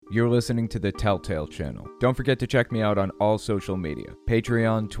You're listening to the Telltale Channel. Don't forget to check me out on all social media: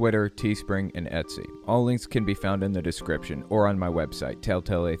 Patreon, Twitter, Teespring, and Etsy. All links can be found in the description or on my website,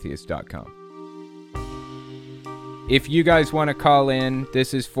 telltaleatheist.com. If you guys want to call in,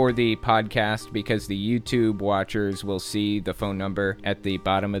 this is for the podcast because the YouTube watchers will see the phone number at the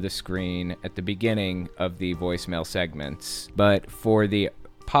bottom of the screen at the beginning of the voicemail segments. But for the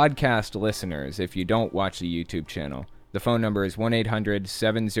podcast listeners, if you don't watch the YouTube channel, the phone number is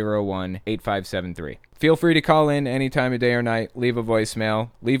 1-800-701-8573. Feel free to call in any time of day or night. Leave a voicemail.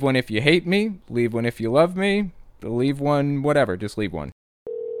 Leave one if you hate me. Leave one if you love me. Leave one, whatever. Just leave one.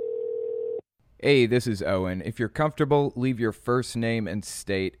 Hey, this is Owen. If you're comfortable, leave your first name and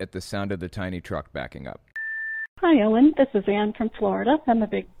state at the sound of the tiny truck backing up. Hi, Owen. This is Ann from Florida. I'm a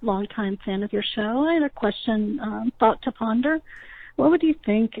big, long-time fan of your show. I had a question, thought to ponder. What would you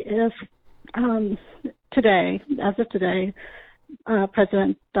think if today,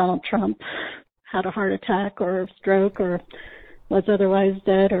 President Donald Trump had a heart attack or stroke or was otherwise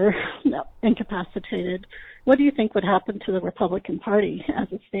dead or incapacitated? What do you think would happen to the Republican Party as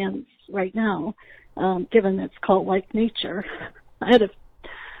it stands right now, given its cult-like nature? I had a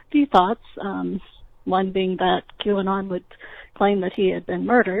few thoughts, one being that QAnon would claim that he had been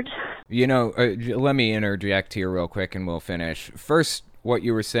murdered. You know, let me interject here real quick and we'll finish. First, what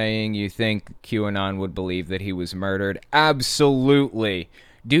you were saying, you think QAnon would believe that he was murdered? Absolutely.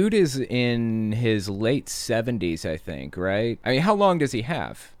 Dude is in his late 70s, I think, right? I mean, how long does he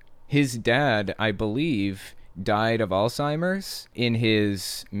have? His dad, I believe, died of Alzheimer's in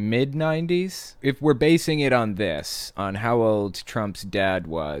his mid-90s. If we're basing it on this, on how old Trump's dad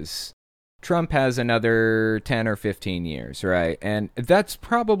was, Trump has another 10 or 15 years, right? And that's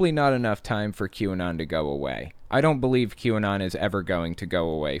probably not enough time for QAnon to go away. I don't believe QAnon is ever going to go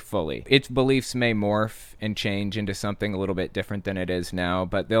away fully. Its beliefs may morph and change into something a little bit different than it is now,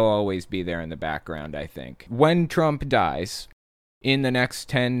 but they'll always be there in the background, I think. When Trump dies, in the next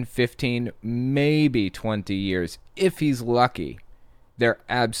 10, 15, maybe 20 years, if he's lucky, there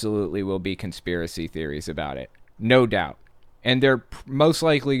absolutely will be conspiracy theories about it. No doubt. And they're most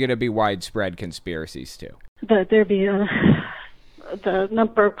likely going to be widespread conspiracies, too. That there'd be the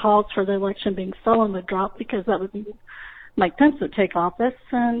number of calls for the election being stolen would drop because that would mean Mike Pence would take office.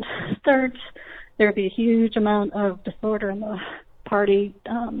 And third, there'd be a huge amount of disorder in the party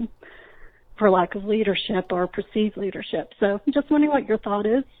for lack of leadership or perceived leadership. So I'm just wondering what your thought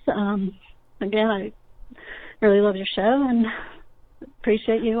is. Again, I really love your show and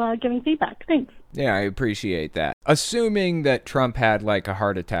appreciate you giving feedback. Thanks. Yeah, I appreciate that. Assuming that Trump had like a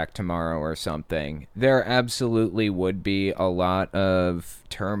heart attack tomorrow or something, there absolutely would be a lot of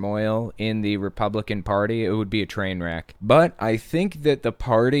turmoil in the Republican Party. It would be a train wreck. But I think that the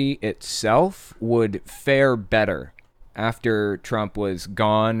party itself would fare better after Trump was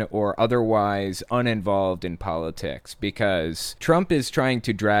gone or otherwise uninvolved in politics, because Trump is trying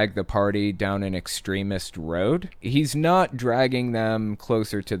to drag the party down an extremist road. He's not dragging them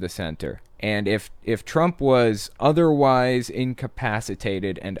closer to the center. And if Trump was otherwise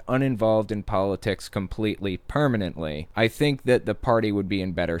incapacitated and uninvolved in politics completely permanently, I think that the party would be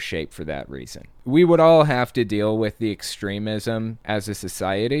in better shape for that reason. We would all have to deal with the extremism as a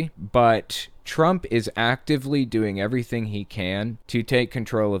society, but Trump is actively doing everything he can to take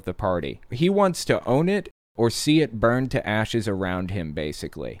control of the party. He wants to own it or see it burn to ashes around him,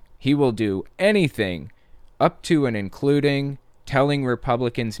 basically. He will do anything up to and including telling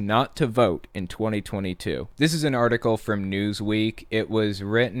Republicans not to vote in 2022. This is an article from Newsweek. It was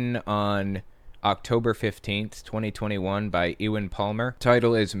written on October 15th, 2021 by Ewan Palmer.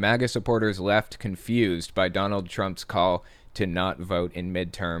 Title is MAGA Supporters Left Confused by Donald Trump's Call to Not Vote in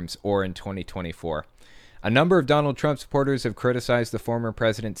Midterms or in 2024. A number of Donald Trump supporters have criticized the former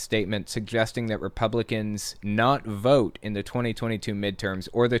president's statement suggesting that Republicans not vote in the 2022 midterms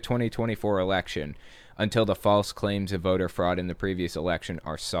or the 2024 election until the false claims of voter fraud in the previous election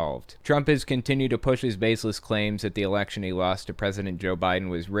are solved. Trump has continued to push his baseless claims that the election he lost to President Joe Biden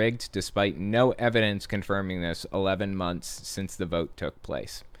was rigged, despite no evidence confirming this 11 months since the vote took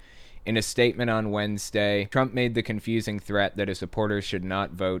place. In a statement on Wednesday, Trump made the confusing threat that his supporters should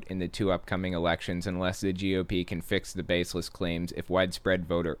not vote in the two upcoming elections unless the GOP can fix the baseless claims of widespread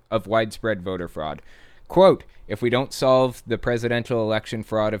voter fraud. Quote, if we don't solve the presidential election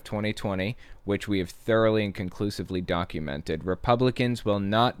fraud of 2020, which we have thoroughly and conclusively documented, Republicans will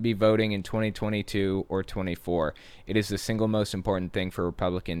not be voting in 2022 or 24. It is the single most important thing for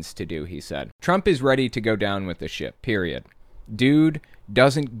Republicans to do, he said. Trump is ready to go down with the ship, period. Dude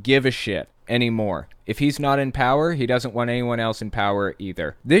doesn't give a shit anymore. If he's not in power, he doesn't want anyone else in power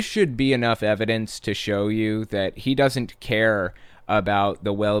either. This should be enough evidence to show you that he doesn't care about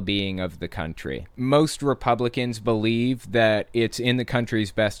the well-being of the country. Most Republicans believe that it's in the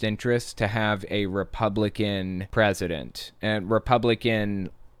country's best interest to have a Republican president and Republican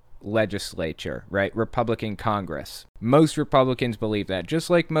legislature, right? Republican Congress. Most Republicans believe that, just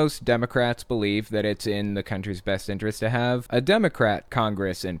like most Democrats believe that it's in the country's best interest to have a Democrat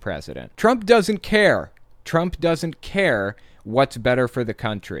Congress and president. Trump doesn't care. Trump doesn't care what's better for the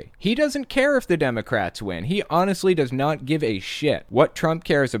country. He doesn't care if the Democrats win. He honestly does not give a shit. What Trump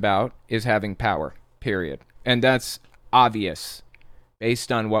cares about is having power, period. And that's obvious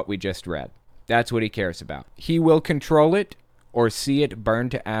based on what we just read. That's what he cares about. He will control it or see it burn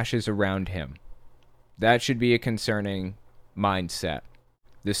to ashes around him. That should be a concerning mindset.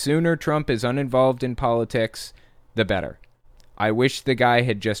 The sooner Trump is uninvolved in politics, the better. I wish the guy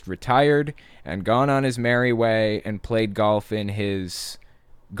had just retired and gone on his merry way and played golf in his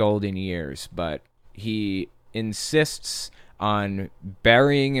golden years, but he insists on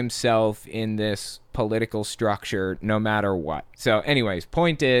burying himself in this political structure no matter what. So anyways,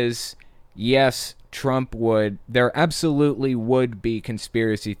 point is, yes, there absolutely would be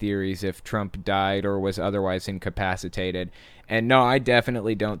conspiracy theories if Trump died or was otherwise incapacitated. And no, I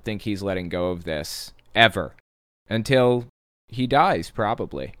definitely don't think he's letting go of this, ever. Until he dies,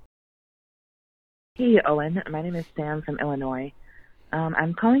 probably. Hey, Owen. My name is Sam from Illinois.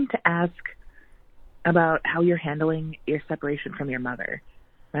 I'm calling to ask about how you're handling your separation from your mother.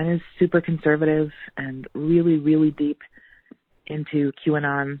 Mine is super conservative and really, really deep into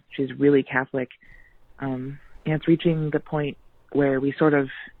QAnon. She's really Catholic. And it's reaching the point where we sort of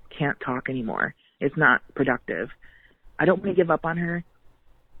can't talk anymore. It's not productive. I don't want to give up on her,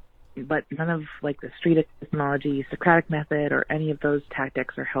 but none of like the street epistemology, Socratic method, or any of those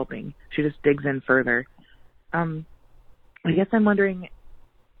tactics are helping. She just digs in further. I guess I'm wondering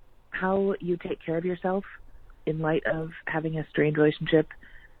how you take care of yourself in light of having a strained relationship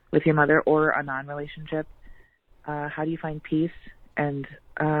with your mother or a non-relationship. How do you find peace? And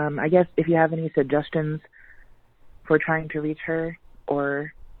I guess if you have any suggestions for trying to reach her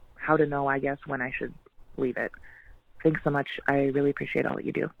or how to know, I guess, when I should leave it. Thanks so much. I really appreciate all that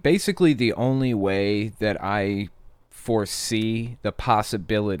you do. Basically, the only way that I foresee the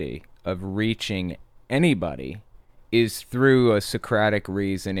possibility of reaching anybody is through a Socratic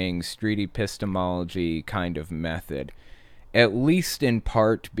reasoning, street epistemology kind of method. At least in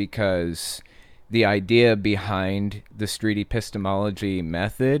part because the idea behind the street epistemology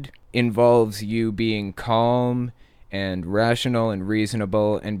method involves you being calm and rational and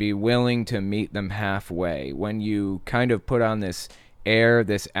reasonable and be willing to meet them halfway. When you kind of put on this air,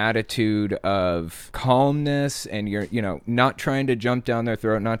 this attitude of calmness, and you're, not trying to jump down their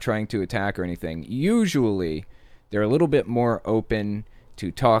throat, not trying to attack or anything, usually they're a little bit more open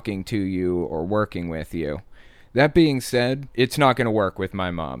to talking to you or working with you. That being said, it's not going to work with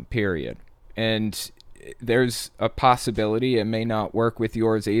my mom, period. And there's a possibility it may not work with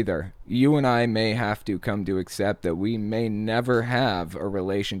yours either. You and I may have to come to accept that we may never have a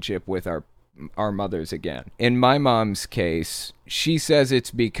relationship with our mothers again. In my mom's case, she says it's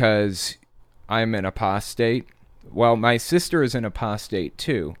because I'm an apostate. Well, my sister is an apostate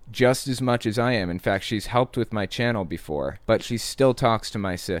too, just as much as I am. In fact, she's helped with my channel before, but she still talks to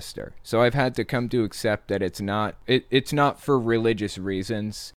my sister. So I've had to come to accept that it's not for religious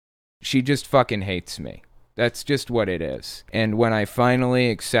reasons. She just fucking hates me. That's just what it is. And when I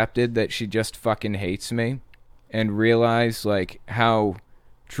finally accepted that she just fucking hates me and realized like how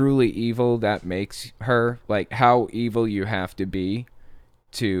truly evil that makes her, like how evil you have to be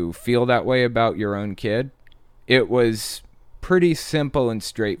to feel that way about your own kid, it was pretty simple and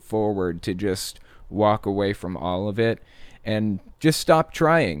straightforward to just walk away from all of it and just stop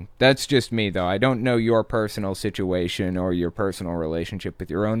trying. That's just me, though. I don't know your personal situation or your personal relationship with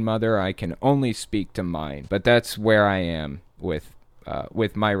your own mother. I can only speak to mine. But that's where I am with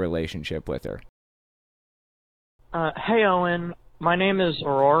my relationship with her. Hey, Owen. My name is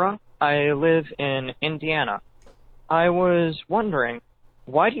Aurora. I live in Indiana. I was wondering,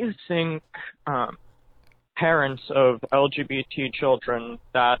 why do you think parents of LGBT children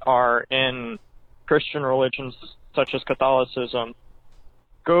that are in Christian religions such as Catholicism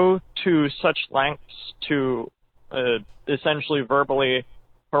go to such lengths to essentially verbally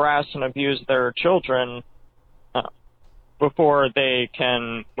harass and abuse their children before they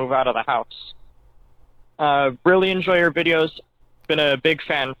can move out of the house? Really enjoy your videos. Been a big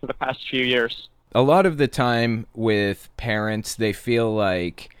fan for the past few years. A lot of the time with parents, they feel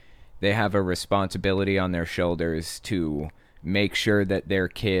like they have a responsibility on their shoulders to make sure that their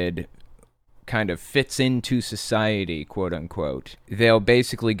kid kind of fits into society, quote unquote, they'll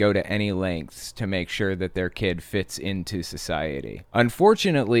basically go to any lengths to make sure that their kid fits into society.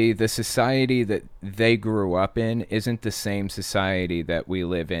 Unfortunately, the society that they grew up in isn't the same society that we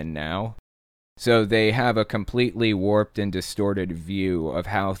live in now. So they have a completely warped and distorted view of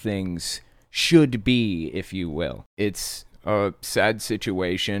how things should be, if you will. It's a sad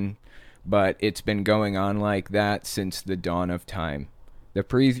situation, but it's been going on like that since the dawn of time. The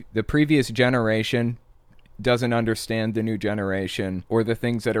previous generation doesn't understand the new generation or the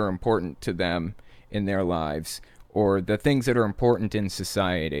things that are important to them in their lives or the things that are important in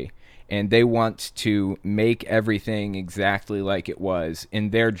society. And they want to make everything exactly like it was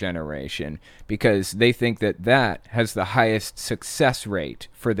in their generation because they think that that has the highest success rate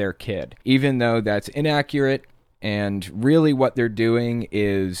for their kid, even though that's inaccurate. And really what they're doing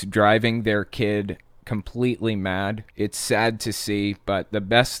is driving their kid completely mad. It's sad to see, but the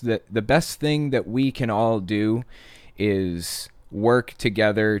best thing that we can all do is work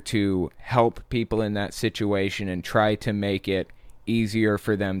together to help people in that situation and try to make it easier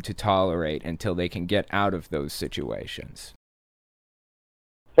for them to tolerate until they can get out of those situations.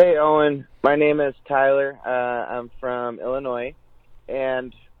 Hey, Owen. My name is Tyler. I'm from Illinois,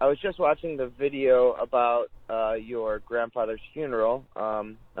 and I was just watching the video about your grandfather's funeral.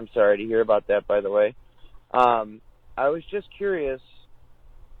 I'm sorry to hear about that, by the way. I was just curious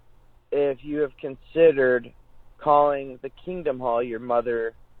if you have considered calling the Kingdom Hall your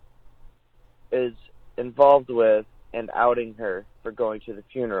mother is involved with and outing her for going to the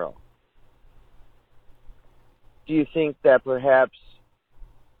funeral. Do you think that perhaps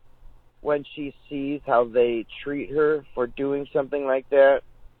when she sees how they treat her for doing something like that,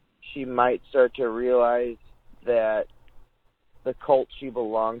 she might start to realize that the cult she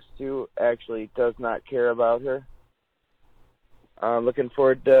belongs to actually does not care about her? Looking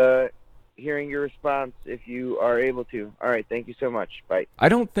forward to hearing your response if you are able to. All right, thank you so much. Bye. I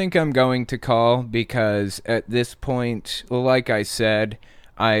don't think I'm going to call because at this point, like I said,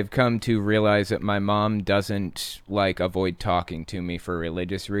 I've come to realize that my mom doesn't, avoid talking to me for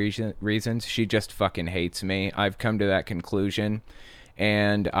religious reasons. She just fucking hates me. I've come to that conclusion.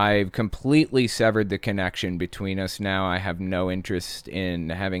 And I've completely severed the connection between us now. I have no interest in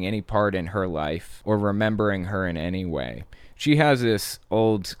having any part in her life or remembering her in any way. She has this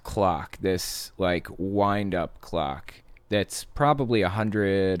old clock, this, wind-up clock that's probably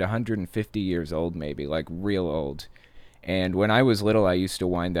 150 years old maybe, real old. And when I was little, I used to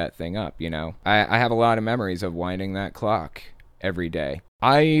wind that thing up, you know. I have a lot of memories of winding that clock every day.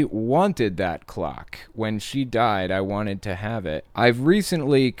 I wanted that clock. When she died, I wanted to have it. I've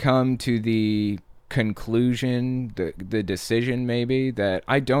recently come to the conclusion, the decision maybe, that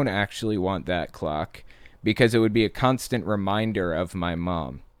I don't actually want that clock because it would be a constant reminder of my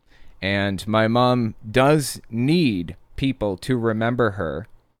mom. And my mom does need people to remember her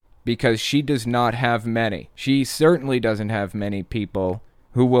because she does not have many. She certainly doesn't have many people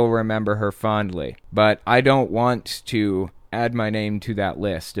who will remember her fondly. But I don't want to add my name to that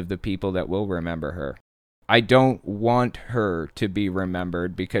list of the people that will remember her. I don't want her to be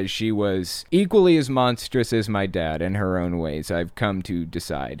remembered because she was equally as monstrous as my dad in her own ways, I've come to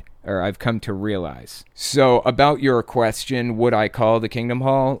decide, or I've come to realize. So about your question, would I call the Kingdom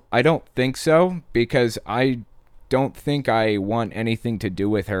Hall? I don't think so, because I don't think I want anything to do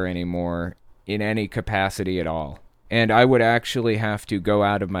with her anymore in any capacity at all. And I would actually have to go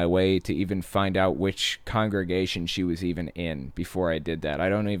out of my way to even find out which congregation she was even in before I did that. I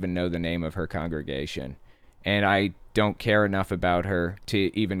don't even know the name of her congregation. And I don't care enough about her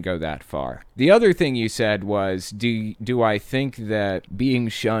to even go that far. The other thing you said was, do I think that being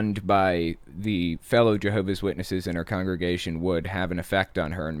shunned by the fellow Jehovah's Witnesses in her congregation would have an effect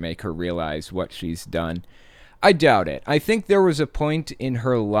on her and make her realize what she's done? I doubt it. I think there was a point in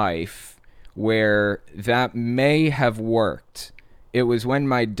her life where that may have worked. It was when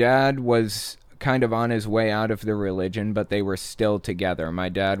my dad was kind of on his way out of the religion, but they were still together. My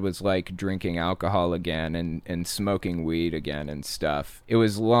dad was drinking alcohol again and smoking weed again and stuff. It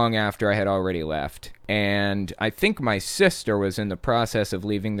was long after I had already left. And I think my sister was in the process of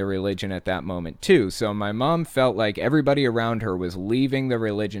leaving the religion at that moment too. So my mom felt like everybody around her was leaving the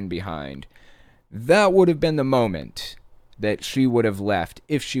religion behind. That would have been the moment that she would have left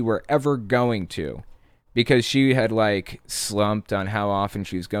if she were ever going to, because she had slumped on how often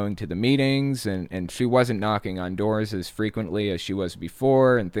she was going to the meetings and she wasn't knocking on doors as frequently as she was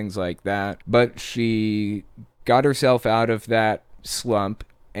before and things like that. But she got herself out of that slump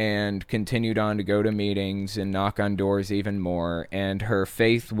and continued on to go to meetings and knock on doors even more, and her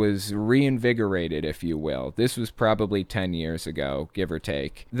faith was reinvigorated, if you will. This was probably 10 years ago, give or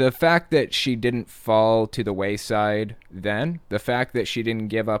take. The fact that she didn't fall to the wayside then, the fact that she didn't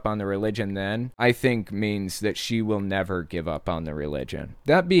give up on the religion then, I think means that she will never give up on the religion.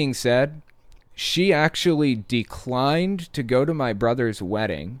 That being said, she actually declined to go to my brother's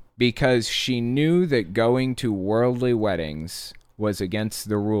wedding because she knew that going to worldly weddings was against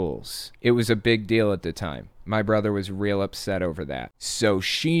the rules. It was a big deal at the time. My brother was real upset over that. So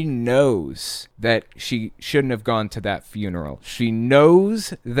she knows that she shouldn't have gone to that funeral. She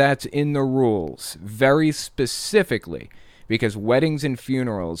knows that's in the rules very specifically because weddings and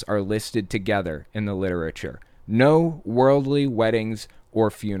funerals are listed together in the literature. No worldly weddings or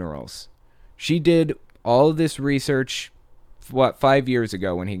funerals. She did all this research 5 years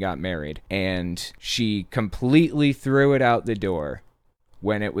ago when he got married, and she completely threw it out the door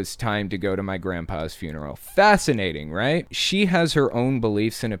when it was time to go to my grandpa's funeral. Fascinating, right? She has her own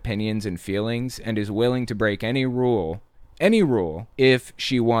beliefs and opinions and feelings and is willing to break any rule, if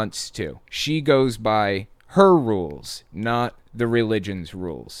she wants to. She goes by her rules, not the religion's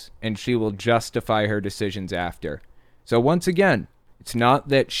rules, and she will justify her decisions after. So once again, it's not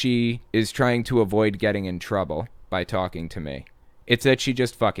that she is trying to avoid getting in trouble by talking to me. It's that she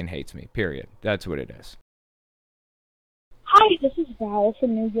just fucking hates me, period. That's what it is. Hi, this is Val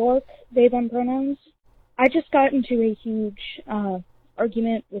from New York, they, them pronouns. I just got into a huge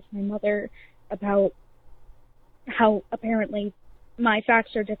argument with my mother about how apparently my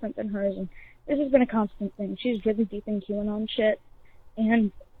facts are different than hers, and this has been a constant thing. She's really deep in QAnon shit,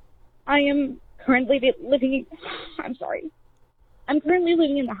 and I am currently living I'm currently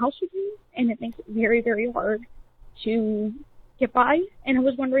living in the house with you, and it makes it very, very hard to get by, and I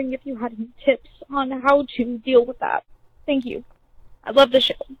was wondering if you had any tips on how to deal with that. Thank you. I love the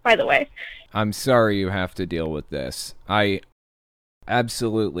show, by the way. I'm sorry you have to deal with this. I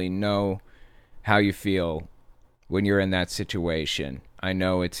absolutely know how you feel when you're in that situation. I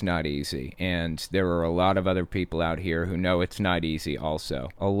know it's not easy, and there are a lot of other people out here who know it's not easy also.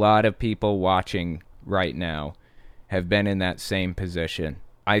 A lot of people watching right now have been in that same position.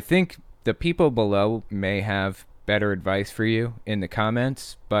 I think the people below may have better advice for you in the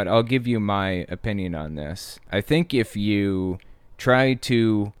comments, but I'll give you my opinion on this. I think if you try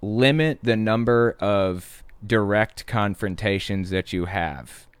to limit the number of direct confrontations that you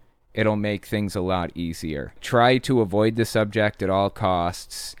have, it'll make things a lot easier. Try to avoid the subject at all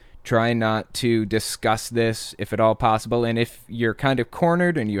costs. Try not to discuss this if at all possible. And if you're kind of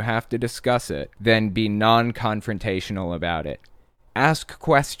cornered and you have to discuss it, then be non-confrontational about it. Ask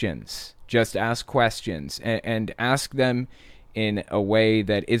questions. Just ask questions. And ask them in a way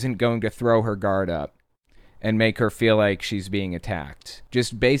that isn't going to throw her guard up and make her feel like she's being attacked.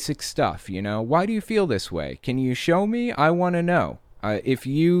 Just basic stuff, you know? Why do you feel this way? Can you show me? I want to know. If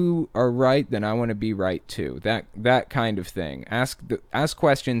you are right, then I want to be right too. That kind of thing. Ask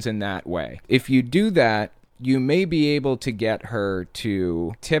questions in that way. If you do that, you may be able to get her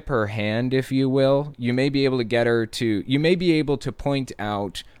to tip her hand, if you will. You may be able to point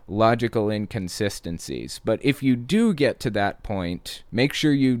out logical inconsistencies. But if you do get to that point, make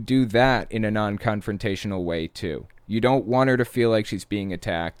sure you do that in a non-confrontational way too. You don't want her to feel like she's being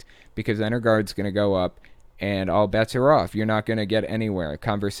attacked, because then her guard's going to go up and all bets are off. You're not going to get anywhere. A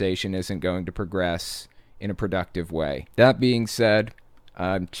conversation isn't going to progress in a productive way. That being said,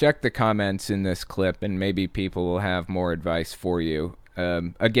 check the comments in this clip and maybe people will have more advice for you.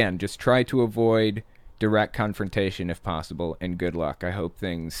 Again, just try to avoid direct confrontation if possible, and good luck. I hope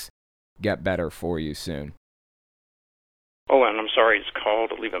things get better for you soon. Oh, and I'm sorry it's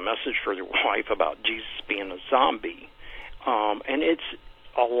called to leave a message for your wife about Jesus being a zombie. And it's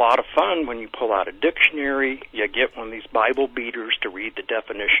a lot of fun when you pull out a dictionary, you get one of these Bible beaters to read the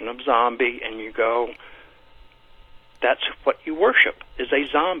definition of zombie, and you go, that's what you worship, is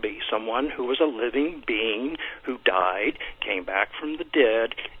a zombie, someone who was a living being who died, came back from the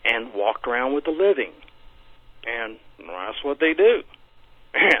dead, and walked around with the living. And that's what they do.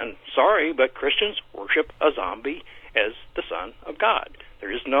 And sorry, but Christians worship a zombie as the Son of God.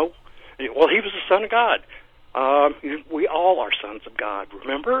 There is no, well, he was the Son of God. We all are sons of God,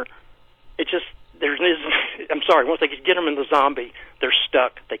 remember? It just, I'm sorry, once they get them in the zombie, they're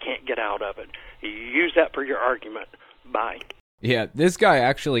stuck. They can't get out of it. You use that for your argument. Bye. Yeah, this guy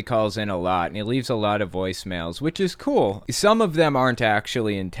actually calls in a lot, and he leaves a lot of voicemails, which is cool. Some of them aren't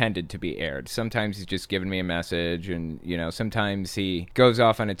actually intended to be aired. Sometimes he's just giving me a message, and, you know, sometimes he goes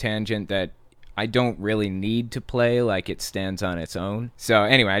off on a tangent that I don't really need to play, like it stands on its own. So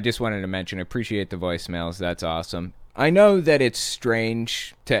anyway, I just wanted to mention, appreciate the voicemails. That's awesome. I know that it's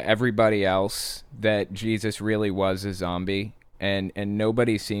strange to everybody else that Jesus really was a zombie, and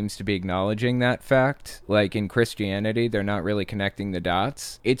nobody seems to be acknowledging that fact. Like in Christianity, they're not really connecting the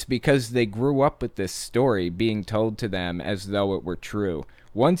dots. It's because they grew up with this story being told to them as though it were true.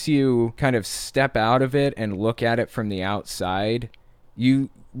 Once you kind of step out of it and look at it from the outside, you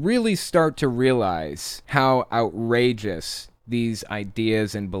really start to realize how outrageous these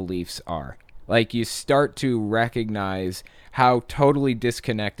ideas and beliefs are. Like, you start to recognize how totally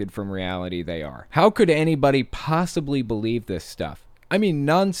disconnected from reality they are. How could anybody possibly believe this stuff? I mean,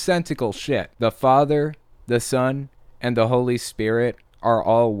 nonsensical shit. The Father, the Son, and the Holy Spirit are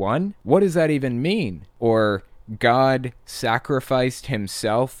all one? What does that even mean? Or God sacrificed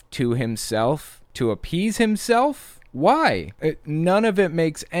himself to appease himself? Why? None of it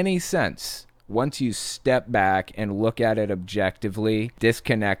makes any sense. Once you step back and look at it objectively,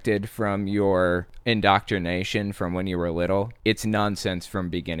 disconnected from your indoctrination from when you were little, it's nonsense from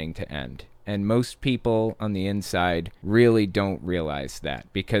beginning to end. And most people on the inside really don't realize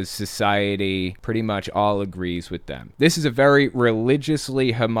that because society pretty much all agrees with them. This is a very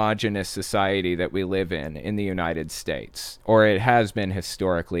religiously homogenous society that we live in the United States, or it has been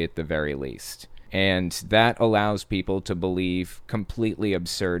historically at the very least. And that allows people to believe completely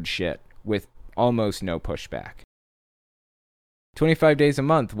absurd shit with almost no pushback. 25 days a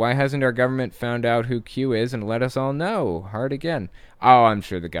month. Why hasn't our government found out who Q is and let us all know? Hard again. Oh, I'm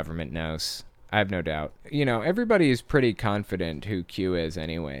sure the government knows. I have no doubt. You know, everybody is pretty confident who Q is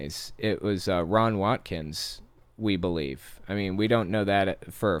anyways. It was Ron Watkins, we believe. I mean, we don't know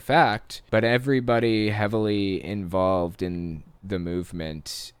that for a fact, but everybody heavily involved in the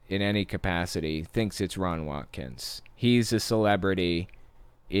movement in any capacity thinks it's Ron Watkins. He's a celebrity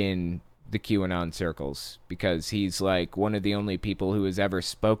in the QAnon circles because he's like one of the only people who has ever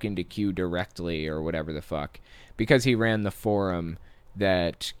spoken to Q directly or whatever the fuck, because he ran the forum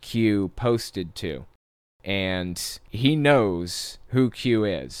that Q posted to, and he knows who Q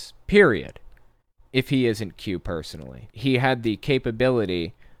is, period. If he isn't Q personally, he had the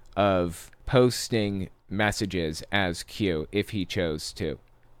capability of posting messages as Q if he chose to,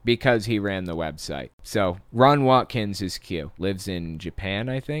 because he ran the website. So Ron Watkins is Q. Lives in Japan,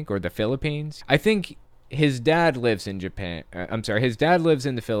 I think, or the Philippines. I think his dad lives in Japan. His dad lives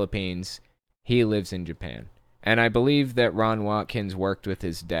in the Philippines. He lives in Japan. And I believe that Ron Watkins worked with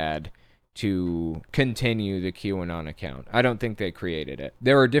his dad to continue the QAnon account. I don't think they created it.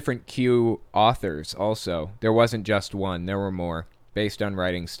 There are different Q authors also. There wasn't just one. There were more, based on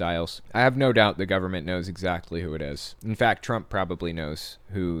writing styles. I have no doubt the government knows exactly who it is. In fact, Trump probably knows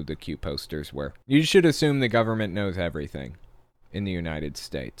who the Q posters were. You should assume the government knows everything in the United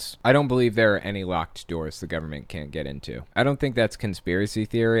States. I don't believe there are any locked doors the government can't get into. I don't think that's conspiracy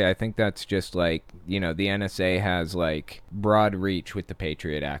theory. I think that's just like, you know, the NSA has like broad reach with the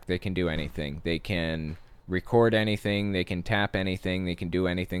Patriot Act. They can do anything. They can record anything. They can tap anything. They can do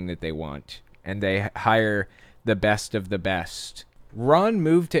anything that they want. And they hire the best of the best. Ron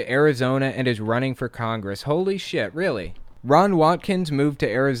moved to Arizona and is running for Congress. Holy shit, really? Ron Watkins moved to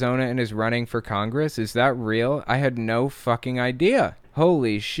Arizona and is running for Congress? Is that real? I had no fucking idea.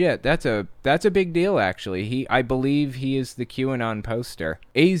 Holy shit, that's a big deal, actually. I believe he is the QAnon poster.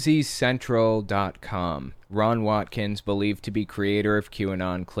 azcentral.com. Ron Watkins, believed to be creator of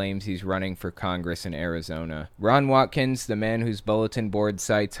QAnon, claims he's running for Congress in Arizona. Ron Watkins, the man whose bulletin board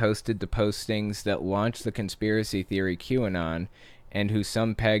sites hosted the postings that launched the conspiracy theory QAnon, and who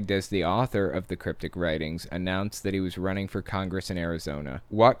some pegged as the author of the cryptic writings, announced that he was running for Congress in Arizona.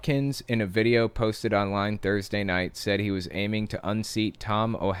 Watkins, in a video posted online Thursday night, said he was aiming to unseat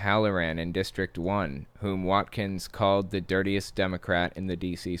Tom O'Halloran in District 1, whom Watkins called the dirtiest Democrat in the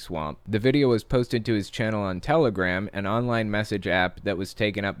D.C. swamp. The video was posted to his channel on Telegram, an online message app that was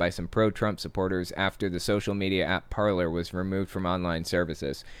taken up by some pro-Trump supporters after the social media app Parler was removed from online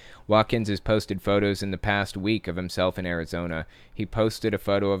services. Watkins has posted photos in the past week of himself in Arizona. He posted a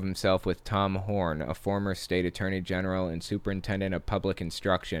photo of himself with Tom Horn, a former state attorney general and superintendent of public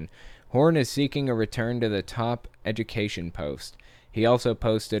instruction. Horn is seeking a return to the top education post. He also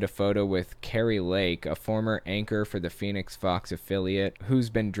posted a photo with Carrie Lake, a former anchor for the Phoenix Fox affiliate, who's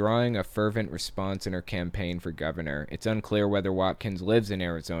been drawing a fervent response in her campaign for governor. It's unclear whether Watkins lives in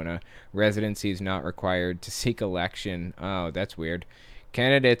Arizona. Residency is not required to seek election. Oh, that's weird.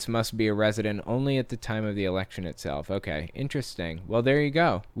 Candidates must be a resident only at the time of the election itself. Okay, interesting. Well, there you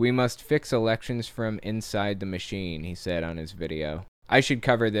go. We must fix elections from inside the machine, he said on his video. I should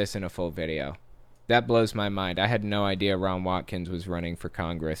cover this in a full video. That blows my mind. I had no idea Ron Watkins was running for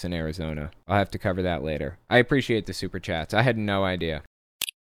Congress in Arizona. I'll have to cover that later. I appreciate the super chats. I had no idea.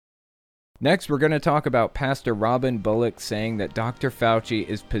 Next, we're going to talk about Pastor Robin Bullock saying that Dr. Fauci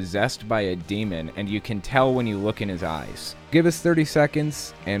is possessed by a demon, and you can tell when you look in his eyes. Give us 30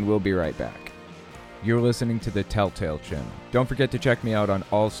 seconds, and we'll be right back. You're listening to the Telltale Channel. Don't forget to check me out on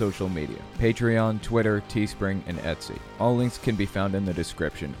all social media: Patreon, Twitter, Teespring, and Etsy. All links can be found in the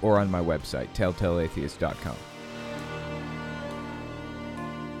description or on my website, telltaleatheist.com.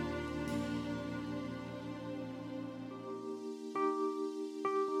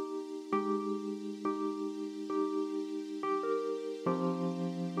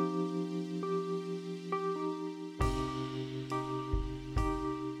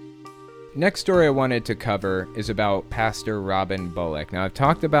 Next story I wanted to cover is about Pastor Robin Bullock. Now, I've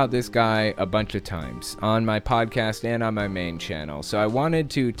talked about this guy a bunch of times on my podcast and on my main channel, so I wanted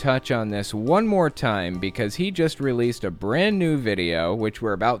to touch on this one more time because he just released a brand new video, which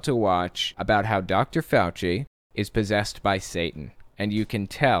we're about to watch, about how Dr. Fauci is possessed by Satan. And you can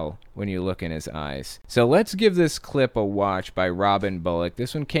tell when you look in his eyes. So let's give this clip a watch by Robin Bullock.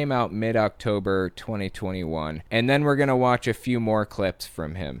 This one came out mid-October 2021. And then we're going to watch a few more clips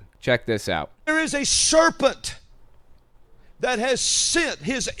from him. Check this out. There is a serpent that has sent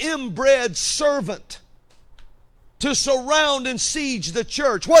his inbred servant to surround and siege the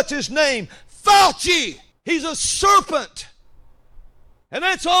church. What's his name? Fauci! He's a serpent. And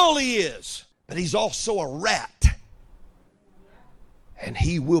that's all he is. But he's also a rat. And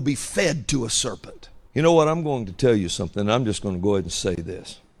he will be fed to a serpent. You know what? I'm going to tell you something. I'm just going to go ahead and say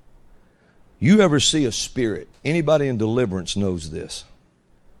this. You ever see a spirit? Anybody in deliverance knows this.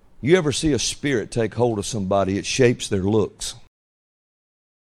 You ever see a spirit take hold of somebody, it shapes their looks.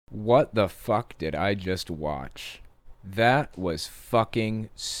 What the fuck did I just watch? That was fucking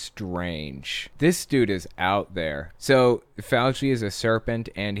strange. This dude is out there. So Fauci is a serpent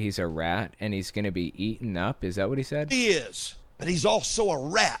and he's a rat and he's going to be eaten up? Is that what he said? He is, but he's also a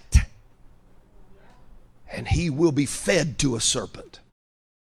rat. And he will be fed to a serpent.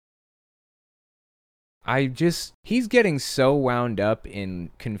 He's getting so wound up in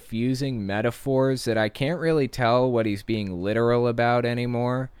confusing metaphors that I can't really tell what he's being literal about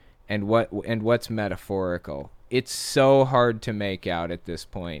anymore and what's metaphorical. It's so hard to make out at this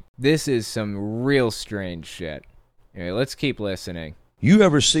point. This is some real strange shit. Anyway, let's keep listening. You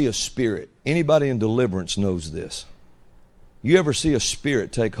ever see a spirit? Anybody in deliverance knows this. You ever see a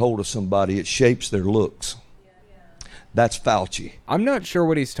spirit take hold of somebody, it shapes their looks. That's Fauci. I'm not sure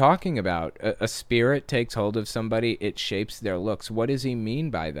what he's talking about. A spirit takes hold of somebody, it shapes their looks. What does he mean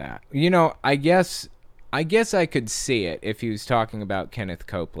by that? You know, I guess I could see it if he was talking about Kenneth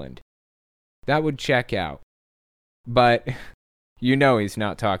Copeland. That would check out. But you know he's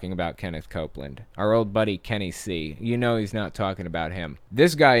not talking about Kenneth Copeland. Our old buddy Kenny C. You know he's not talking about him.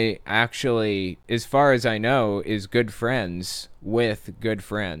 This guy actually, as far as I know, is good friends with good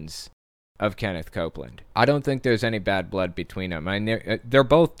friends of Kenneth Copeland. I don't think there's any bad blood between them. I mean, they're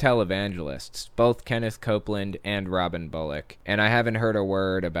both televangelists, both Kenneth Copeland and Robin Bullock, and I haven't heard a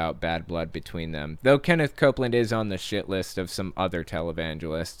word about bad blood between them. Though Kenneth Copeland is on the shit list of some other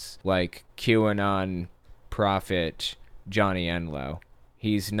televangelists, like QAnon prophet Johnny Enlow.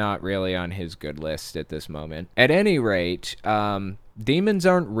 He's not really on his good list at this moment. At any rate, demons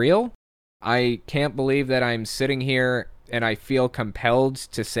aren't real. I can't believe that I'm sitting here and I feel compelled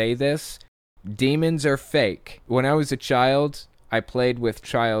to say this. Demons are fake. When I was a child, I played with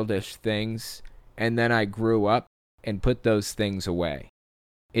childish things, and then I grew up and put those things away.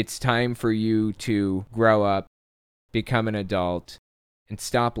 It's time for you to grow up, become an adult, and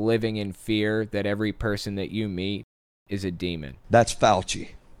stop living in fear that every person that you meet is a demon. That's Fauci.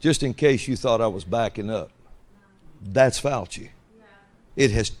 Just in case you thought I was backing up. That's Fauci. It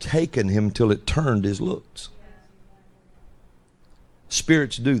has taken him till it turned his looks.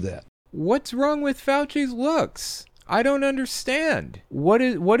 Spirits do that. What's wrong with Fauci's looks? I don't understand. What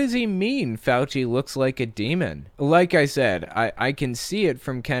does he mean Fauci looks like a demon? Like I said, I can see it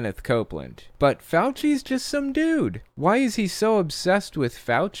from Kenneth Copeland. But Fauci's just some dude. Why is he so obsessed with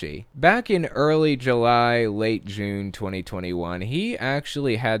Fauci? Back in early July, late June 2021, he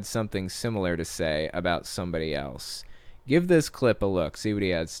actually had something similar to say about somebody else. Give this clip a look, see what he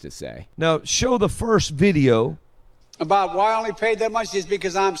has to say. Now, show the first video. About why I only paid that much is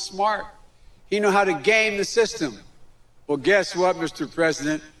because I'm smart. He know how to game the system. Well, guess what, Mr.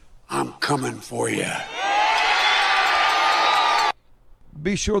 President? I'm coming for you.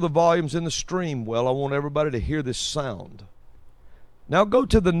 Be sure the volume's in the stream well. I want everybody to hear this sound. Now go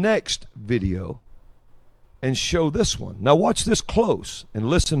to the next video and show this one. Now watch this close and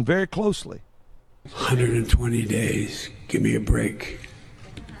listen very closely. 120 days. Give me a break.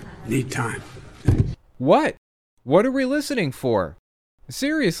 Need time. What? What are we listening for?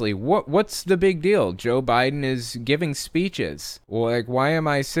 Seriously, what's the big deal? Joe Biden is giving speeches. Well, like, why am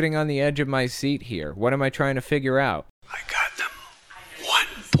I sitting on the edge of my seat here? What am I trying to figure out? I got them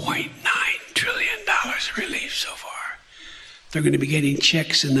 $1.9 trillion relief so far. They're going to be getting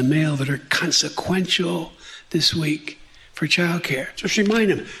checks in the mail that are consequential this week for child care. Just remind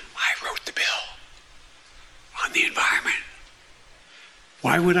them, I wrote the bill on the environment.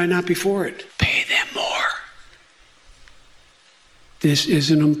 Why would I not be for it? Pay them more. This is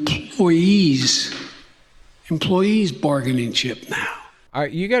an employees bargaining chip now.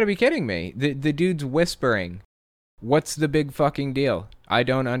 You gotta be kidding me. The dude's whispering. What's the big fucking deal? I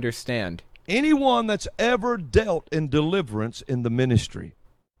don't understand. Anyone that's ever dealt in deliverance in the ministry.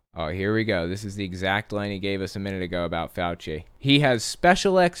 Oh, here we go. This is the exact line he gave us a minute ago about Fauci. He has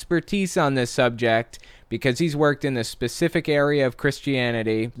special expertise on this subject because he's worked in the specific area of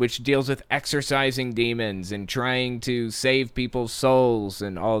Christianity, which deals with exorcising demons and trying to save people's souls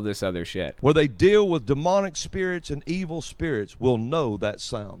and all this other shit. Where they deal with demonic spirits and evil spirits will know that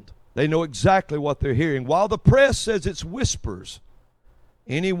sound. They know exactly what they're hearing. While the press says it's whispers,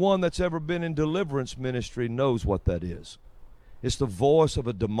 anyone that's ever been in deliverance ministry knows what that is. It's the voice of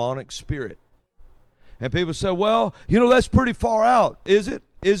a demonic spirit. And people say, well, that's pretty far out. Is it?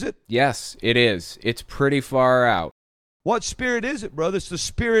 Is it? Yes, it is. It's pretty far out. What spirit is it, brother? It's the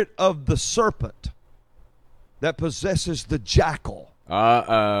spirit of the serpent that possesses the jackal.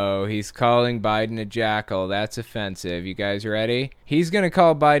 Uh-oh, he's calling Biden a jackal. That's offensive. You guys ready? He's going to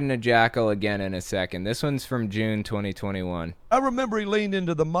call Biden a jackal again in a second. This one's from June 2021. I remember he leaned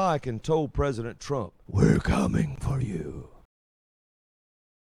into the mic and told President Trump, "We're coming for you."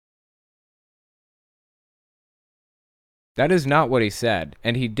 That is not what he said,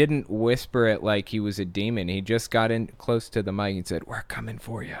 and he didn't whisper it like he was a demon. He just got in close to the mic and said, "We're coming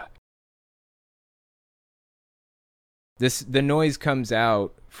for you." The noise comes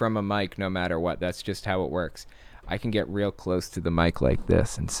out from a mic no matter what. That's just how it works. I can get real close to the mic like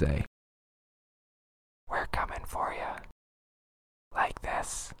this and say, "We're coming for you." Like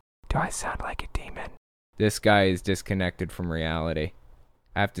this. Do I sound like a demon? This guy is disconnected from reality.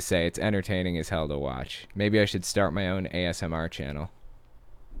 I have to say, it's entertaining as hell to watch. Maybe I should start my own ASMR channel.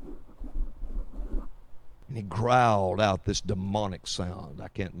 And he growled out this demonic sound. I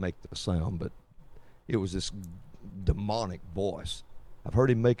can't make the sound, but it was this demonic voice. I've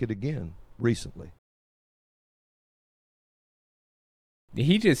heard him make it again recently.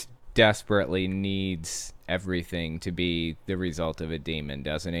 He just desperately needs everything to be the result of a demon,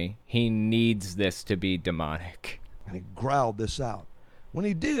 doesn't he? He needs this to be demonic. And he growled this out. When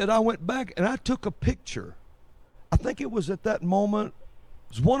he did, I went back and I took a picture. I think it was at that moment.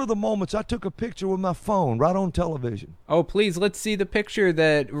 It was one of the moments I took a picture with my phone right on television. Oh, please, let's see the picture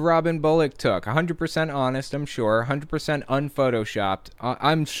that Robin Bullock took. 100% honest, I'm sure. 100% unphotoshopped.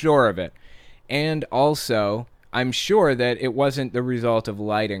 I'm sure of it. And also, I'm sure that it wasn't the result of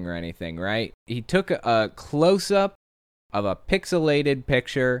lighting or anything, right? He took a close-up of a pixelated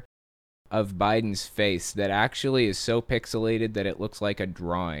picture of Biden's face that actually is so pixelated that it looks like a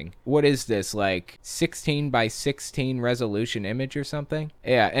drawing. What is this, like 16 by 16 resolution image or something?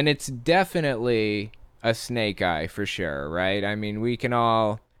 Yeah, and it's definitely a snake eye for sure, right? I mean, we can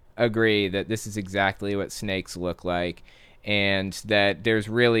all agree that this is exactly what snakes look like, and that there's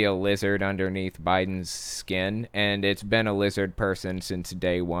really a lizard underneath Biden's skin, and it's been a lizard person since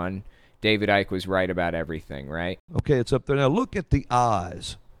day one. David Icke was right about everything, right? Okay, it's up there. Now look at the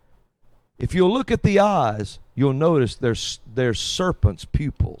eyes. If you'll look at the eyes, you'll notice they're serpent's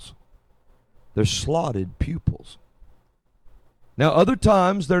pupils. They're slotted pupils. Now, other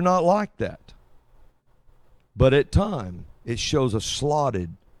times, they're not like that. But at times, it shows a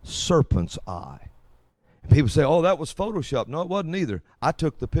slotted serpent's eye. And people say, oh, that was Photoshop. No, it wasn't either. I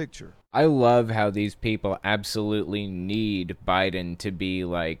took the picture. I love how these people absolutely need Biden to be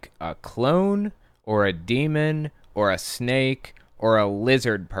like a clone or a demon or a snake or a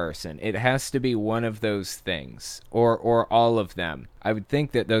lizard person. It has to be one of those things, or all of them. I would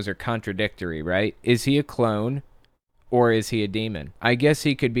think that those are contradictory, right? Is he a clone, or is he a demon? I guess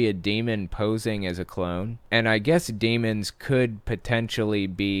he could be a demon posing as a clone, and I guess demons could potentially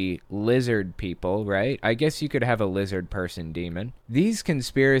be lizard people, right? I guess you could have a lizard person demon. These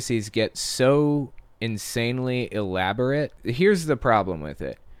conspiracies get so insanely elaborate. Here's the problem with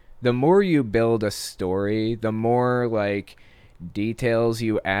it. The more you build a story, the more, like, details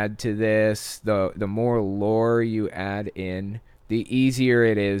you add to this, the more lore you add in, the easier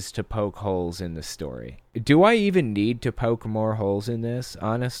it is to poke holes in the story. Do I even need to poke more holes in this,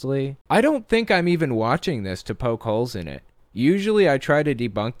 honestly? I don't think I'm even watching this to poke holes in it. Usually I try to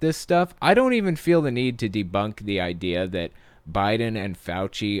debunk this stuff. I don't even feel the need to debunk the idea that Biden and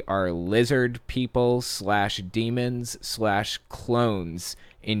Fauci are lizard people / demons / clones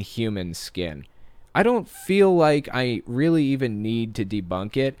in human skin. I don't feel like I really even need to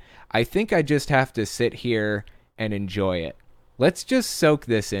debunk it. I think I just have to sit here and enjoy it. Let's just soak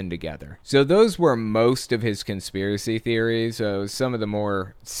this in together. So those were most of his conspiracy theories, some of the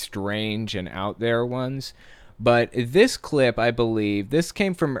more strange and out there ones. But this clip, I believe, this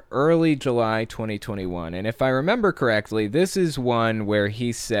came from early July 2021. And if I remember correctly, this is one where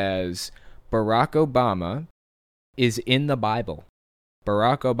he says Barack Obama is in the Bible.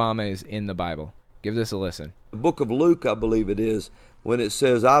 Barack Obama is in the Bible. Give this a listen. The book of Luke, I believe it is, when it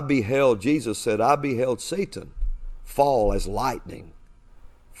says, Jesus said, I beheld Satan fall as lightning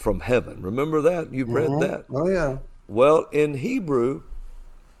from heaven. Remember that? You've read that? Oh, yeah. Well, in Hebrew,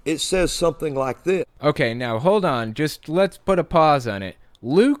 it says something like this. Okay, now hold on. Just let's put a pause on it.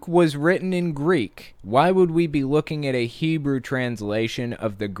 Luke was written in Greek. Why would we be looking at a Hebrew translation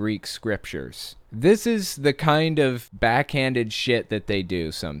of the Greek scriptures? This is the kind of backhanded shit that they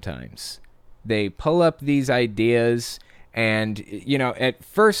do sometimes. They pull up these ideas and, at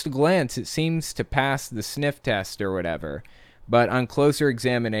first glance, it seems to pass the sniff test or whatever. But on closer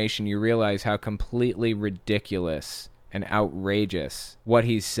examination, you realize how completely ridiculous and outrageous what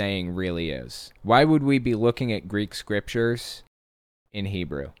he's saying really is. Why would we be looking at Greek scriptures in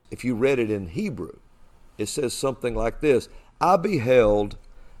Hebrew? If you read it in Hebrew, it says something like this. I beheld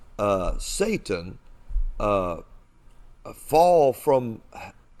Satan fall from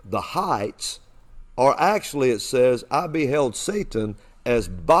the heights, or actually it says, I beheld Satan as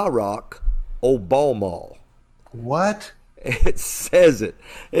Barack Obama. What? It says it.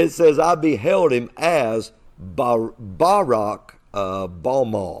 It says, I beheld him as Barack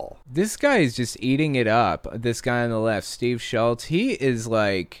Obama. This guy is just eating it up. This guy on the left, Steve Schultz, he is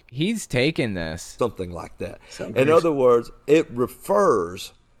like, he's taking this. Something like that. In other words, it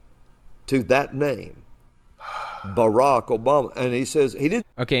refers to that name. Barack Obama. And he says he didn't.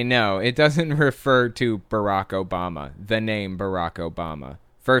 Okay, no, it doesn't refer to Barack Obama, the name Barack Obama.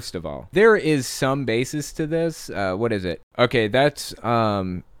 First of all, there is some basis to this. What is it? Okay, that's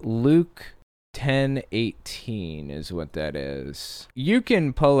Luke 10:18 is what that is. You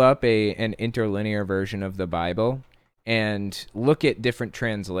can pull up an interlinear version of the Bible and look at different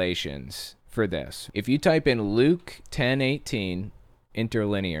translations for this. If you type in Luke 10:18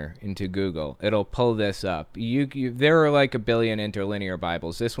 interlinear into Google, it'll pull this up. There are like a billion interlinear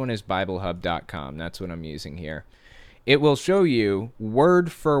Bibles. This one is BibleHub.com. That's what I'm using here. It will show you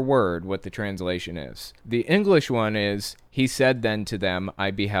word for word what the translation is. The English one is, he said then to them,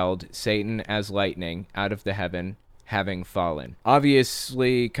 I beheld Satan as lightning out of the heaven, having fallen.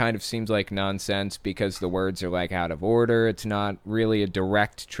 Obviously, kind of seems like nonsense because the words are like out of order. It's not really a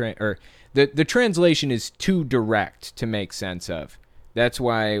direct the translation is too direct to make sense of. That's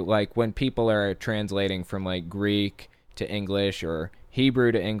why, like, when people are translating from, like, Greek to English or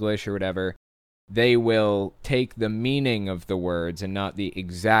Hebrew to English or whatever, they will take the meaning of the words and not the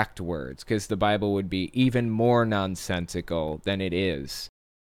exact words, because the Bible would be even more nonsensical than it is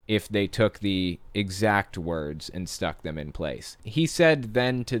if they took the exact words and stuck them in place. He said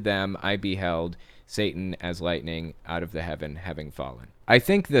then to them, I beheld Satan as lightning out of the heaven, having fallen. I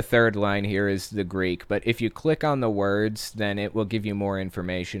think the third line here is the Greek, but if you click on the words, then it will give you more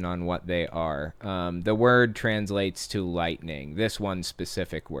information on what they are. The word translates to lightning, this one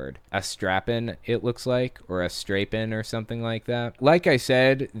specific word. Astrapin, it looks like, or astrapin or something like that. Like I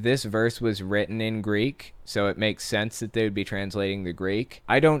said, this verse was written in Greek, so it makes sense that they would be translating the Greek.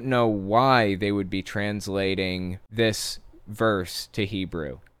 I don't know why they would be translating this verse to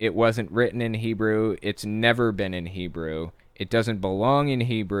Hebrew. It wasn't written in Hebrew. It's never been in Hebrew. It doesn't belong in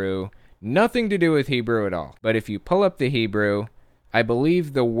Hebrew. Nothing to do with Hebrew at all. But if you pull up the Hebrew, I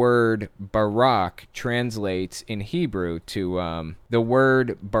believe the word Barak translates in Hebrew to the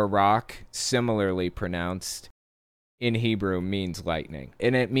word Barak, similarly pronounced in Hebrew, means lightning.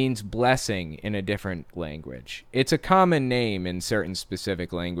 And it means blessing in a different language. It's a common name in certain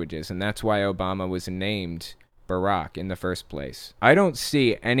specific languages, and that's why Obama was named Barack in the first place. I don't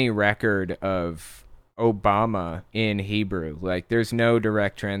see any record of Obama in Hebrew. Like, there's no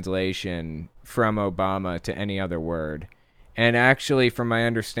direct translation from Obama to any other word. And actually, from my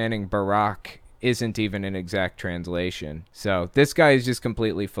understanding, Barack isn't even an exact translation. So this guy is just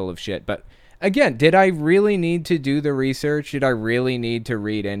completely full of shit. But again, did I really need to do the research? Did I really need to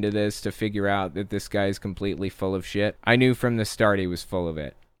read into this to figure out that this guy is completely full of shit? I knew from the start he was full of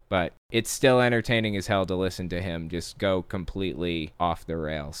it. But it's still entertaining as hell to listen to him just go completely off the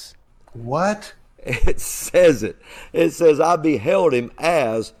rails. What? It says it. It says, I beheld him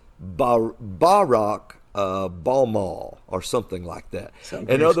as Barack Obama or something like that.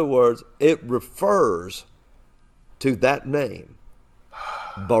 In other words, it refers to that name,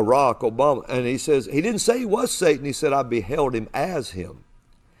 Barack Obama. And he says, he didn't say he was Satan. He said, I beheld him as him.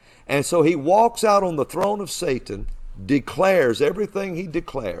 And so he walks out on the throne of Satan, declares everything he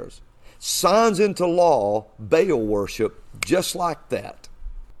declares, signs into law Baal worship just like that.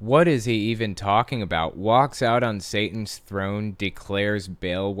 What is he even talking about? Walks out on Satan's throne, declares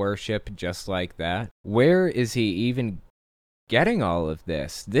Baal worship just like that? Where is he even getting all of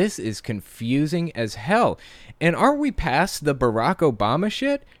this? This is confusing as hell. And aren't we past the Barack Obama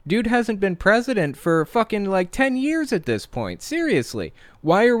shit? Dude hasn't been president for fucking like 10 years at this point. Seriously.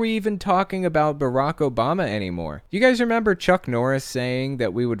 Why are we even talking about Barack Obama anymore? You guys remember Chuck Norris saying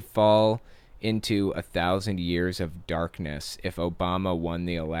that we would fall into 1,000 years of darkness if Obama won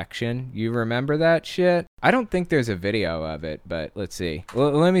the election? You remember that shit? I don't think there's a video of it, but let's see.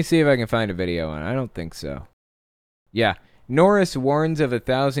 Let me see if I can find a video on it. I don't think so. Yeah. Norris warns of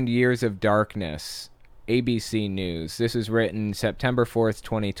 1,000 years of darkness. ABC News. This is written September 4th,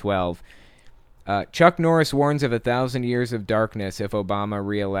 2012. Chuck Norris warns of 1,000 years of darkness if Obama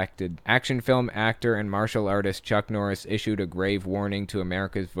re-elected. Action film actor and martial artist Chuck Norris issued a grave warning to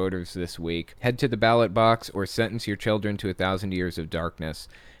America's voters this week. Head to the ballot box or sentence your children to 1,000 years of darkness.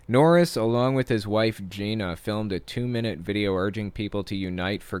 Norris, along with his wife Gina, filmed a 2-minute video urging people to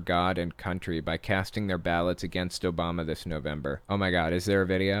unite for God and country by casting their ballots against Obama this November. Oh my God, is there a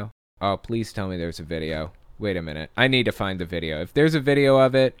video? Oh, please tell me there's a video. Wait a minute. I need to find the video. If there's a video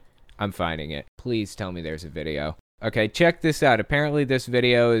of it, I'm finding it. Please tell me there's a video. Okay, check this out. Apparently this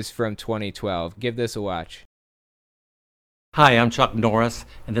video is from 2012. Give this a watch. Hi, I'm Chuck Norris,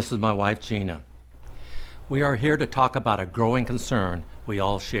 and this is my wife, Gina. We are here to talk about a growing concern we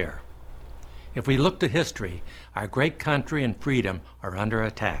all share. If we look to history, our great country and freedom are under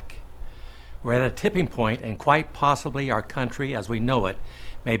attack. We're at a tipping point, and quite possibly our country as we know it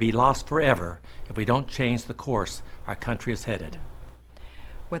may be lost forever if we don't change the course our country is headed.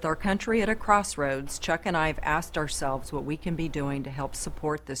 With our country at a crossroads, Chuck and I have asked ourselves what we can be doing to help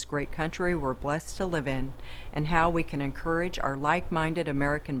support this great country we're blessed to live in, and how we can encourage our like-minded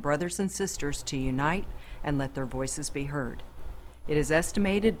American brothers and sisters to unite and let their voices be heard. It is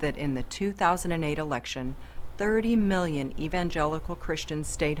estimated that in the 2008 election, 30 million evangelical Christians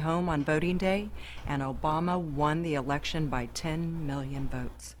stayed home on voting day, and Obama won the election by 10 million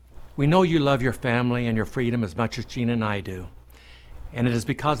votes. We know you love your family and your freedom as much as Gina and I do. And it is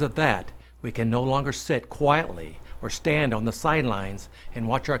because of that we can no longer sit quietly or stand on the sidelines and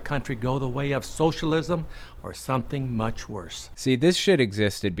watch our country go the way of socialism or something much worse. See, this shit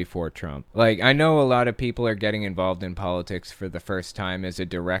existed before Trump. Like, I know a lot of people are getting involved in politics for the first time as a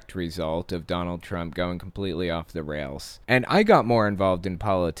direct result of Donald Trump going completely off the rails. And I got more involved in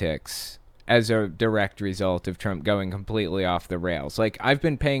politics as a direct result of Trump going completely off the rails. Like, I've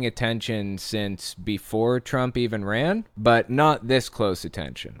been paying attention since before Trump even ran, but not this close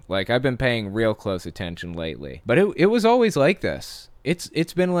attention. Like, I've been paying real close attention lately. But it was always like this.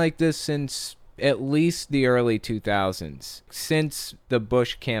 It's been like this since at least the early 2000s. Since the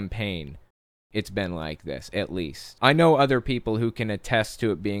Bush campaign, it's been like this, at least. I know other people who can attest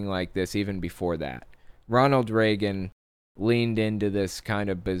to it being like this even before that. Ronald Reagan leaned into this kind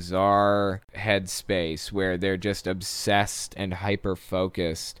of bizarre headspace where they're just obsessed and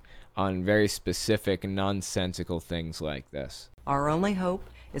hyper-focused on very specific, nonsensical things like this. Our only hope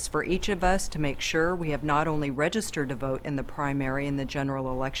is for each of us to make sure we have not only registered to vote in the primary and the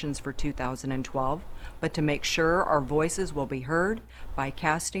general elections for 2012, but to make sure our voices will be heard by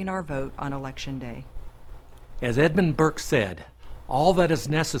casting our vote on Election Day. As Edmund Burke said, all that is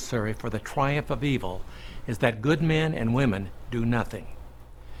necessary for the triumph of evil is that good men and women do nothing.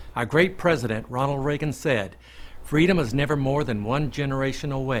 Our great president, Ronald Reagan, said, "Freedom is never more than one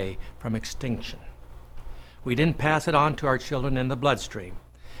generation away from extinction." We didn't pass it on to our children in the bloodstream.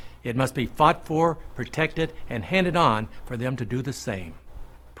 It must be fought for, protected, and handed on for them to do the same.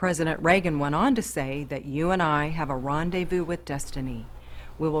 President Reagan went on to say that you and I have a rendezvous with destiny.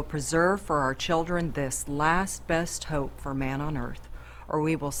 We will preserve for our children this last best hope for man on earth, or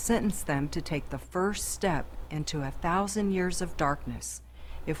we will sentence them to take the first step into 1,000 years of darkness.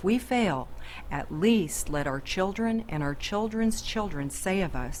 If we fail, at least let our children and our children's children say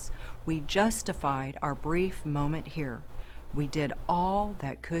of us, we justified our brief moment here. We did all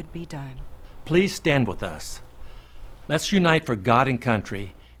that could be done. Please stand with us. Let's unite for God and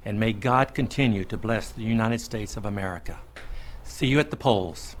country, and may God continue to bless the United States of America. See you at the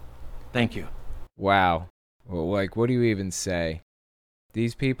polls. Thank you. Wow. Well, like, what do you even say?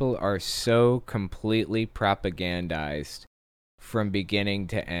 These people are so completely propagandized from beginning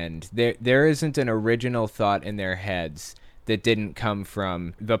to end. There isn't an original thought in their heads that didn't come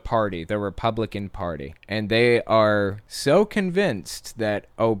from the party, the Republican Party. And they are so convinced that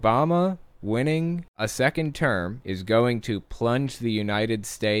Obama winning a second term is going to plunge the United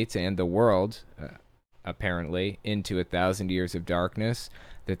States and the world, apparently, into 1,000 years of darkness,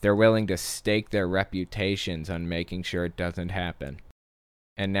 that they're willing to stake their reputations on making sure it doesn't happen.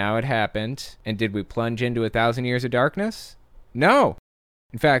 And now it happened. And did we plunge into 1,000 years of darkness? No.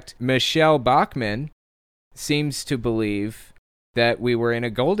 In fact, Michelle Bachmann seems to believe that we were in a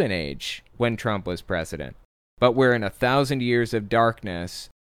golden age when Trump was president. But we're in 1,000 years of darkness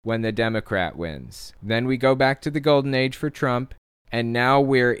when the Democrat wins. Then we go back to the golden age for Trump, and now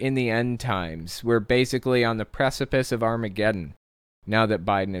we're in the end times. We're basically on the precipice of Armageddon now that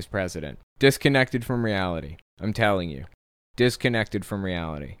Biden is president. Disconnected from reality. I'm telling you. Disconnected from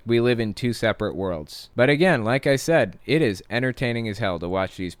reality. We live in two separate worlds. But again, like I said, it is entertaining as hell to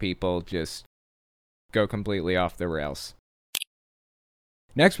watch these people just go completely off the rails.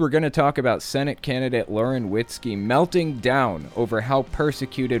 Next, we're going to talk about Senate candidate Lauren Witzke melting down over how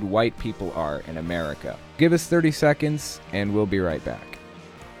persecuted white people are in America. Give us 30 seconds, and we'll be right back.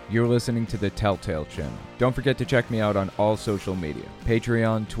 You're listening to the Telltale Channel. Don't forget to check me out on all social media: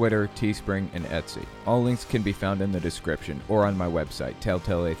 Patreon, Twitter, Teespring, and Etsy. All links can be found in the description or on my website,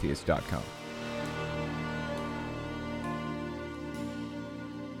 telltaleatheist.com.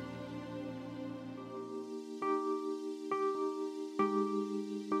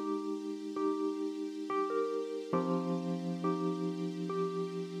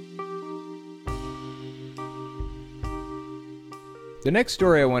 The next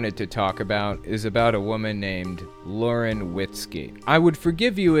story I wanted to talk about is about a woman named Lauren Witzke. I would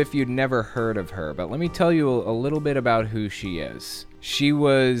forgive you if you'd never heard of her, but let me tell you a little bit about who she is. She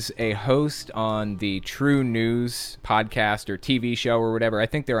was a host on the True News podcast or TV show or whatever. I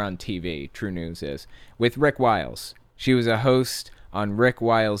think they're on TV, True News is, with Rick Wiles. She was a host on Rick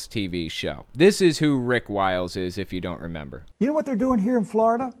Wiles' TV show. This is who Rick Wiles is, if you don't remember. You know what they're doing here in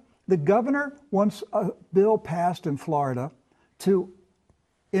Florida? The governor wants a bill passed in Florida to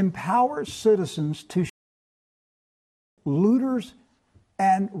empower citizens to looters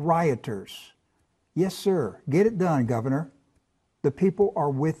and rioters. Yes, sir. Get it done, Governor. The people are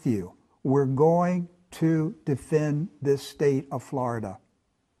with you. We're going to defend this state of Florida.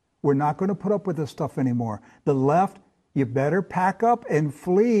 We're not going to put up with this stuff anymore. The left, you better pack up and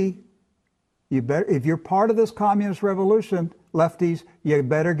flee. You better, if you're part of this communist revolution, lefties, you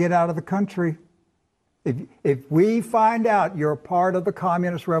better get out of the country. If we find out you're a part of the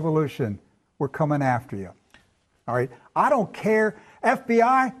communist revolution, we're coming after you. All right? I don't care.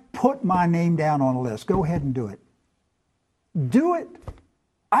 FBI, put my name down on a list. Go ahead and do it. Do it.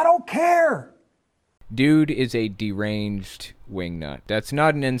 I don't care. Dude is a deranged wingnut. That's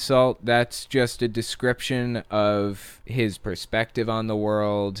not an insult. That's just a description of his perspective on the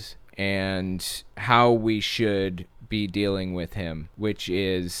world and how we should be dealing with him, which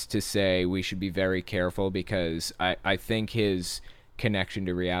is to say we should be very careful because I think his connection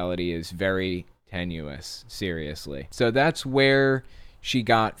to reality is very tenuous, seriously. So that's where she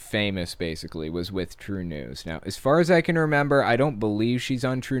got famous, basically, was with True News. Now, as far as I can remember, I don't believe she's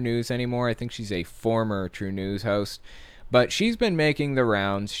on True News anymore. I think she's a former True News host. But she's been making the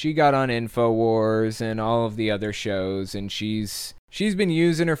rounds. She got on InfoWars and all of the other shows, and she's been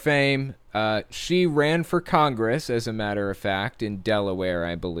using her fame. She ran for Congress, as a matter of fact, in Delaware,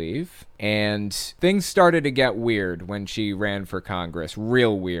 I believe. And things started to get weird when she ran for Congress.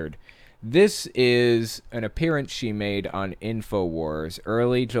 Real weird. This is an appearance she made on InfoWars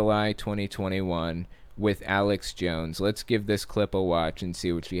early July 2021 with Alex Jones. Let's give this clip a watch and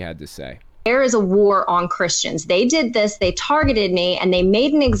see what she had to say. There is a war on Christians. They did this, they targeted me, and they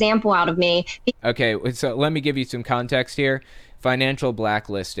made an example out of me. Okay, so let me give you some context here. Financial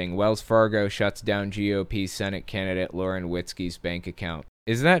blacklisting. Wells Fargo shuts down GOP Senate candidate Lauren Witzke's bank account.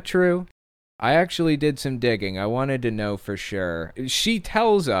 Is that true? I actually did some digging. I wanted to know for sure. She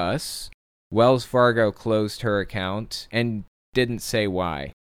tells us Wells Fargo closed her account and didn't say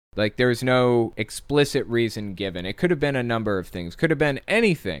why. Like, there's no explicit reason given. It could have been a number of things. Could have been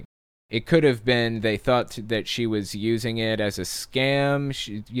anything. It could have been they thought that she was using it as a scam.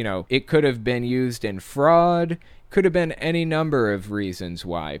 It could have been used in fraud. Could have been any number of reasons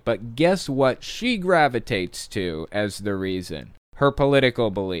why. But guess what she gravitates to as the reason? Her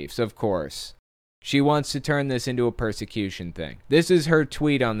political beliefs, of course. She wants to turn this into a persecution thing. This is her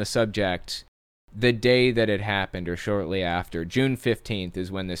tweet on the subject the day that it happened or shortly after. June 15th is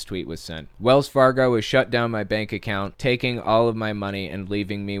when this tweet was sent. Wells Fargo has shut down my bank account, taking all of my money and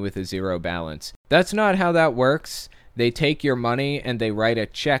leaving me with a zero balance. That's not how that works. They take your money and they write a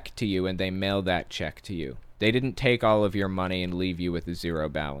check to you and they mail that check to you. They didn't take all of your money and leave you with a zero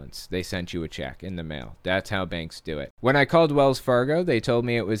balance. They sent you a check in the mail. That's how banks do it. When I called Wells Fargo, they told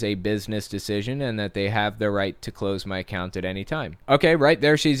me it was a business decision and that they have the right to close my account at any time. Okay, right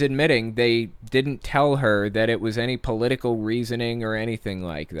there she's admitting they didn't tell her that it was any political reasoning or anything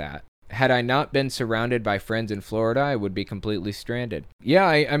like that. Had I not been surrounded by friends in Florida, I would be completely stranded. Yeah,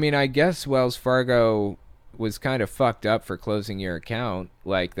 I mean, I guess Wells Fargo was kind of fucked up for closing your account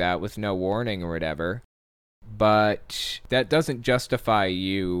like that with no warning or whatever. But that doesn't justify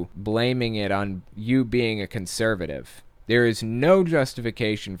you blaming it on you being a conservative. There is no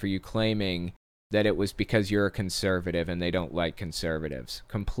justification for you claiming that it was because you're a conservative and they don't like conservatives.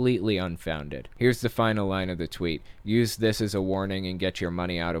 Completely unfounded. Here's the final line of the tweet. Use this as a warning and get your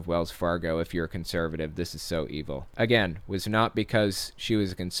money out of Wells Fargo if you're a conservative. This is so evil. Again, was not because she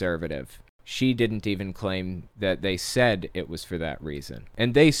was a conservative. She didn't even claim that they said it was for that reason.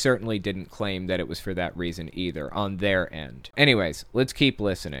 And they certainly didn't claim that it was for that reason either on their end. Anyways, let's keep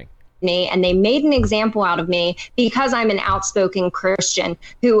listening. Me, and they made an example out of me because I'm an outspoken Christian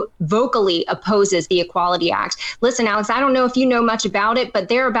who vocally opposes the Equality Act. Listen, Alex, I don't know if you know much about it, but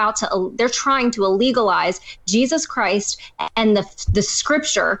they're trying to illegalize Jesus Christ and the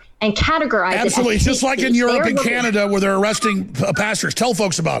scripture and categorize absolutely, it. just like in Europe and Canada where they're arresting pastors. Tell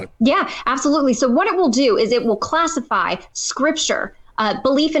folks about it. Yeah, absolutely. So what it will do is it will classify scripture,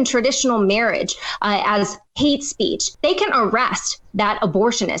 belief in traditional marriage as hate speech. They can arrest that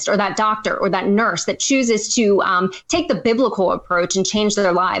abortionist or that doctor or that nurse that chooses to take the biblical approach and change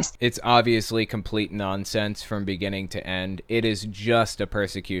their lives. It's obviously complete nonsense from beginning to end. It is just a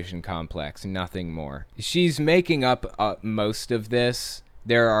persecution complex, nothing more. She's making up most of this.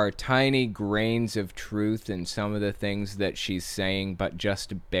 There are tiny grains of truth in some of the things that she's saying, but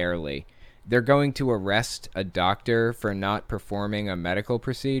just barely. They're going to arrest a doctor for not performing a medical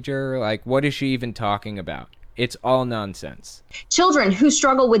procedure? Like, what is she even talking about? It's all nonsense. Children who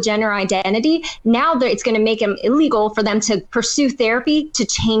struggle with gender identity, now that it's going to make them illegal for them to pursue therapy to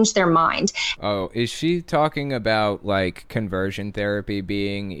change their mind. Oh, is she talking about, like, conversion therapy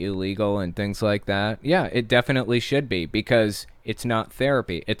being illegal and things like that? Yeah, it definitely should be, because it's not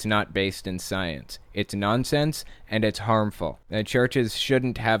therapy. It's not based in science. It's nonsense, and it's harmful. And churches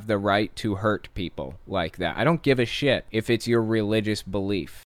shouldn't have the right to hurt people like that. I don't give a shit if it's your religious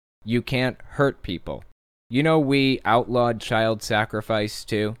belief. You can't hurt people. You know, we outlawed child sacrifice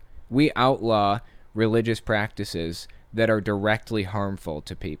too. We outlaw religious practices that are directly harmful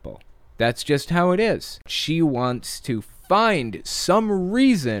to people. That's just how it is. She wants to find some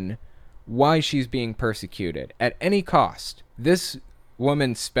reason why she's being persecuted at any cost. This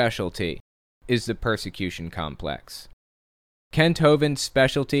woman's specialty is the persecution complex. Kent Hovind's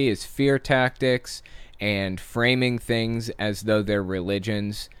specialty is fear tactics and framing things as though they're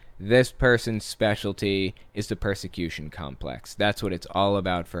religions. This person's specialty is the persecution complex. That's what it's all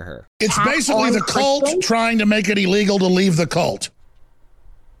about for her. It's basically the cult trying to make it illegal to leave the cult.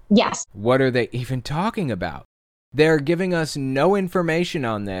 Yes. What are they even talking about? They're giving us no information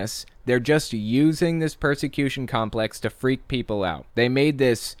on this. They're just using this persecution complex to freak people out. They made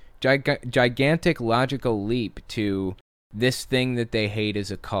this gigantic logical leap to this thing that they hate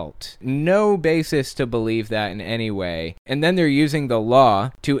is a cult. No basis to believe that in any way. And then they're using the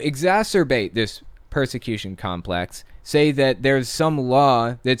law to exacerbate this persecution complex, say that there's some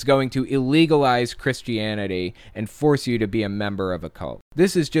law that's going to illegalize Christianity and force you to be a member of a cult.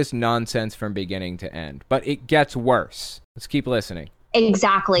 This is just nonsense from beginning to end. But it gets worse. Let's keep listening.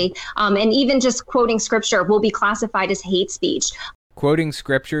 Exactly. And even just quoting scripture will be classified as hate speech. Quoting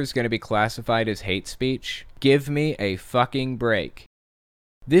scripture is going to be classified as hate speech? Give me a fucking break.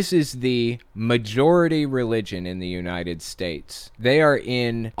 This is the majority religion in the United States. They are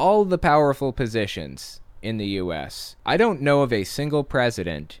in all the powerful positions in the U.S. I don't know of a single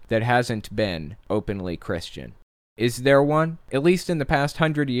president that hasn't been openly Christian. Is there one? At least in the past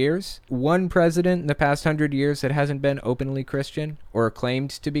 100 years? One president in the past 100 years that hasn't been openly Christian? Or claimed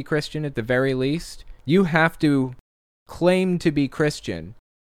to be Christian at the very least? You have to claim to be Christian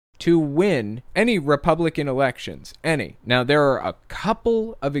to win any Republican elections. Any. Now, there are a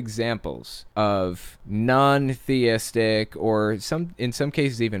couple of examples of non-theistic or in some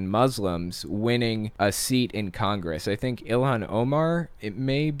cases even Muslims winning a seat in Congress. I think Ilhan Omar, it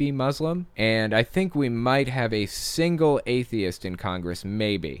may be Muslim, and I think we might have a single atheist in Congress,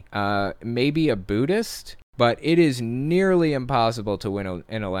 maybe. Maybe a Buddhist? but it is nearly impossible to win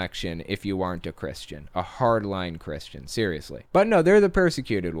an election if you aren't a Christian, a hardline Christian, seriously. But no, they're the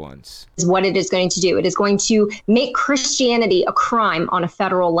persecuted ones. Is what it is going to do. It is going to make Christianity a crime on a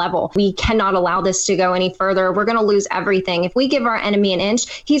federal level. We cannot allow this to go any further. We're going to lose everything. If we give our enemy an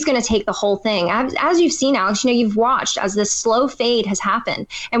inch, he's going to take the whole thing. As you've seen, Alex, you've watched as this slow fade has happened,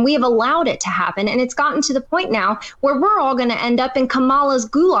 and we have allowed it to happen. And it's gotten to the point now where we're all going to end up in Kamala's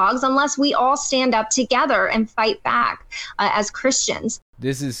gulags unless we all stand up together and fight back as Christians.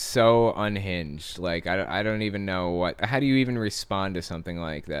 This is so unhinged. Like, I don't even know how do you even respond to something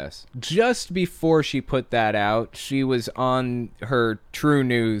like this? Just before she put that out, she was on her True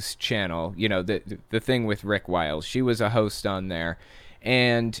News channel, the thing with Rick Wiles. She was a host on there.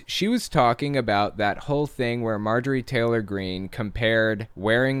 And she was talking about that whole thing where Marjorie Taylor Greene compared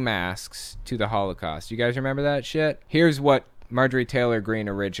wearing masks to the Holocaust. You guys remember that shit? Here's what Marjorie Taylor Greene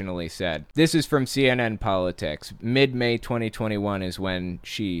originally said. This is from CNN Politics. Mid-May 2021 is when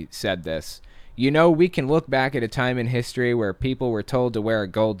she said this. We can look back at a time in history where people were told to wear a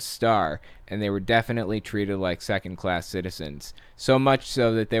gold star, and they were definitely treated like second-class citizens. So much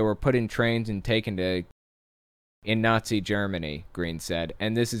so that they were put in trains and taken to in Nazi Germany, Greene said,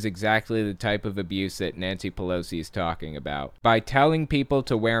 and this is exactly the type of abuse that Nancy Pelosi is talking about. By telling people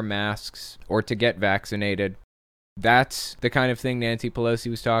to wear masks or to get vaccinated, that's the kind of thing Nancy Pelosi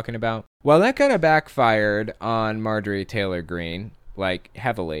was talking about. Well, that kind of backfired on Marjorie Taylor Greene,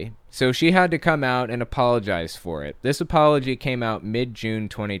 heavily. So she had to come out and apologize for it. This apology came out mid-June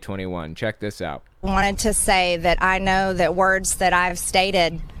 2021. Check this out. I wanted to say that I know that words that I've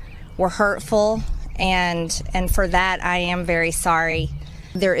stated were hurtful, and for that I am very sorry.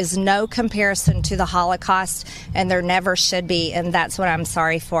 There is no comparison to the Holocaust, and there never should be, and that's what I'm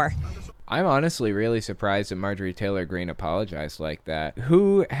sorry for. I'm honestly really surprised that Marjorie Taylor Greene apologized like that.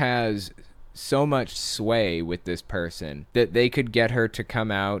 Who has so much sway with this person that they could get her to come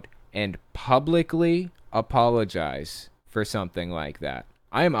out and publicly apologize for something like that?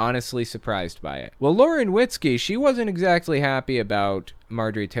 I am honestly surprised by it. Well, Lauren Witzke, she wasn't exactly happy about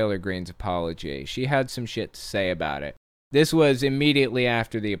Marjorie Taylor Greene's apology. She had some shit to say about it. This was immediately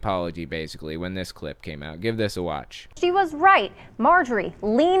after the apology, basically, when this clip came out. Give this a watch. She was right. Marjorie,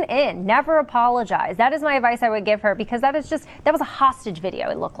 lean in. Never apologize. That is my advice I would give her, because that was a hostage video,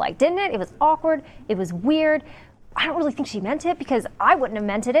 it looked like, didn't it? It was awkward. It was weird. I don't really think she meant it, because I wouldn't have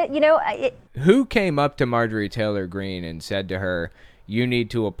meant it. Who came up to Marjorie Taylor Greene and said to her, "You need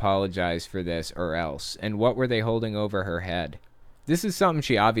to apologize for this or else"? And what were they holding over her head? This is something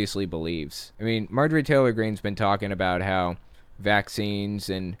she obviously believes. I mean, Marjorie Taylor Greene's been talking about how vaccines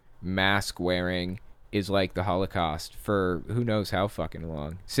and mask wearing is like the Holocaust for who knows how fucking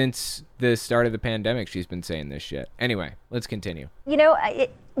long. Since the start of the pandemic, she's been saying this shit. Anyway, let's continue.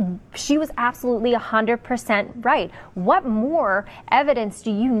 She was absolutely 100% right. What more evidence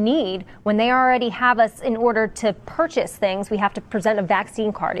do you need when they already have us? In order to purchase things, we have to present a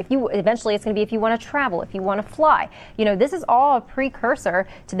vaccine card. Eventually it's going to be if you want to travel, if you want to fly. This is all a precursor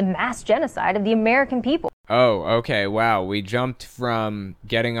to the mass genocide of the American people. Oh, okay, wow. We jumped from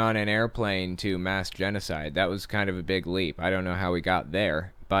getting on an airplane to mass genocide. That was kind of a big leap. I don't know how we got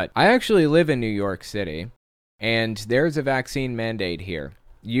there. But I actually live in New York City, and there's a vaccine mandate here.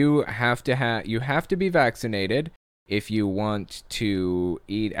 You have to be vaccinated if you want to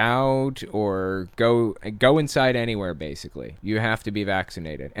eat out or go inside anywhere, basically. You have to be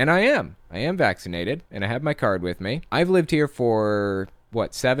vaccinated. And I am vaccinated, and I have my card with me. I've lived here for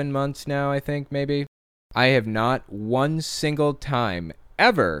 7 months now, I think, maybe. I have not one single time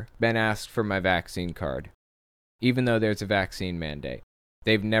ever been asked for my vaccine card, even though there's a vaccine mandate.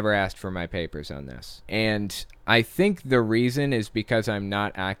 They've never asked for my papers on this. And I think the reason is because I'm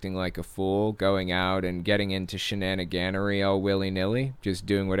not acting like a fool, going out and getting into shenaniganery all willy-nilly, just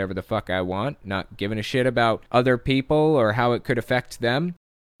doing whatever the fuck I want, not giving a shit about other people or how it could affect them.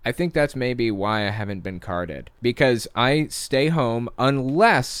 I think that's maybe why I haven't been carded. Because I stay home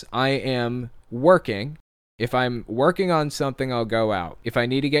unless I am working. If I'm working on something, I'll go out. If I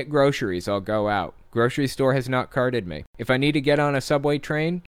need to get groceries, I'll go out. Grocery store has not carded me. If I need to get on a subway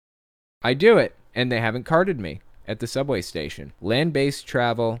train, I do it, and they haven't carded me at the subway station. Land-based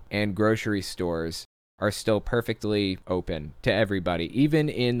travel and grocery stores are still perfectly open to everybody, even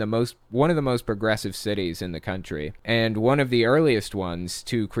in one of the most progressive cities in the country, and one of the earliest ones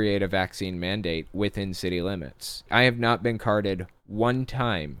to create a vaccine mandate within city limits. I have not been carded one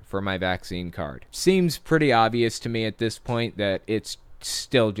time for my vaccine card. Seems pretty obvious to me at this point that it's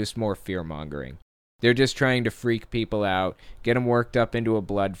still just more fear-mongering. They're just trying to freak people out, get them worked up into a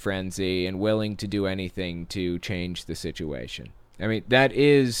blood frenzy, and willing to do anything to change the situation. I mean, that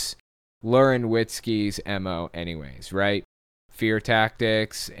is Lauren Witzke's MO anyways, right? Fear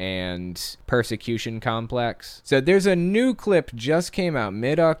tactics and persecution complex. So there's a new clip just came out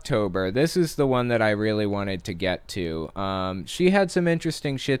mid-October. This is the one that I really wanted to get to. She had some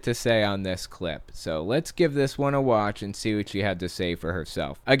interesting shit to say on this clip. So let's give this one a watch and see what she had to say for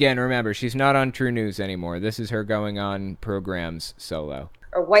herself. Again, remember, she's not on True News anymore. This is her going on programs solo.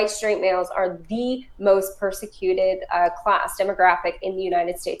 Or white straight males are the most persecuted class demographic in the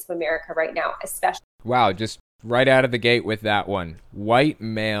United States of America right now, especially. Wow, just right out of the gate with that one. White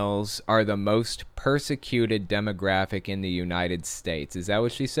males are the most persecuted demographic in the United States. Is that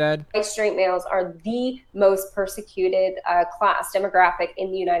what she said? White straight males are the most persecuted class demographic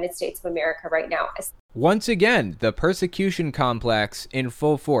in the United States of America right now. Once again, the persecution complex in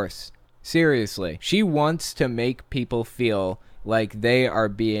full force. Seriously. She wants to make people feel like they are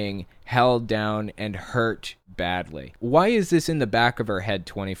being held down and hurt badly. Why is this in the back of her head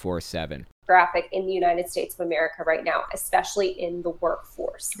 24/7? Graphic in the United States of America right now, especially in the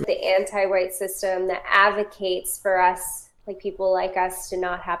workforce. The anti-white system that advocates for us, like people like us, to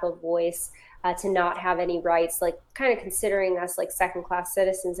not have a voice, to not have any rights, like kind of considering us like second-class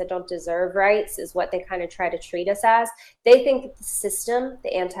citizens that don't deserve rights is what they kind of try to treat us as. They think that the system,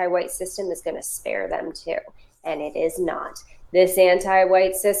 the anti-white system, is going to spare them too, and it is not. This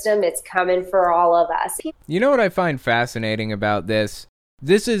anti-white system, it's coming for all of us. You know what I find fascinating about this?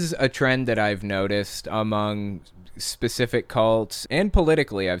 This is a trend that I've noticed among specific cults and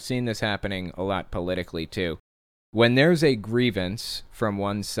politically. I've seen this happening a lot politically too. When there's a grievance from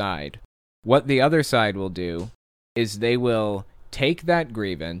one side, what the other side will do is they will take that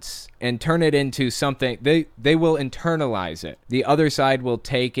grievance and turn it into something. They will internalize it. The other side will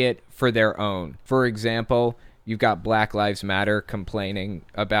take it for their own. For example, you've got Black Lives Matter complaining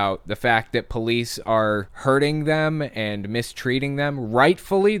about the fact that police are hurting them and mistreating them.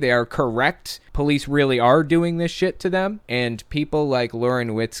 Rightfully, they are correct. Police really are doing this shit to them. And people like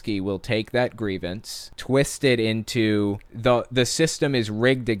Lauren Witzke will take that grievance, twist it into the system is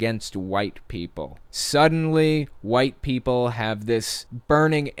rigged against white people. Suddenly, white people have this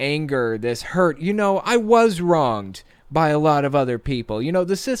burning anger, this hurt. You know, I was wronged by a lot of other people. You know,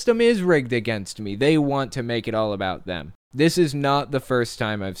 the system is rigged against me. They want to make it all about them. This is not the first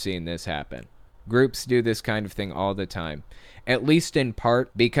time I've seen this happen. Groups do this kind of thing all the time, at least in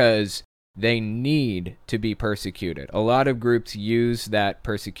part because they need to be persecuted. A lot of groups use that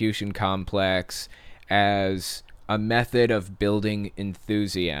persecution complex as a method of building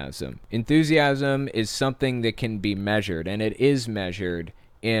enthusiasm. Enthusiasm is something that can be measured, and it is measured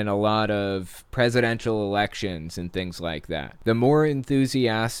in a lot of presidential elections and things like that. The more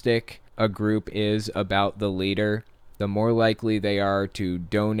enthusiastic a group is about the leader, the more likely they are to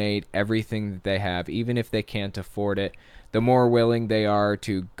donate everything that they have, even if they can't afford it. The more willing they are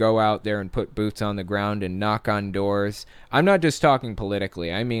to go out there and put boots on the ground and knock on doors. I'm not just talking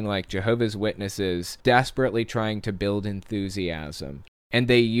politically. I mean like Jehovah's Witnesses desperately trying to build enthusiasm. And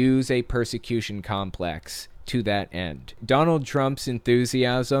they use a persecution complex to that end. Donald Trump's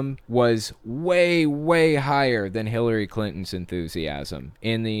enthusiasm was way, way higher than Hillary Clinton's enthusiasm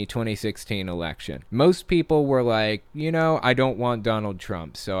in the 2016 election. Most people were like, you know, I don't want Donald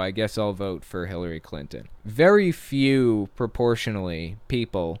Trump, so I guess I'll vote for Hillary Clinton. Very few, proportionally,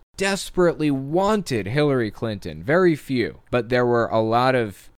 people desperately wanted Hillary Clinton. Very few. But there were a lot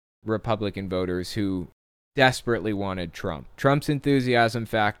of Republican voters who desperately wanted Trump. Trump's enthusiasm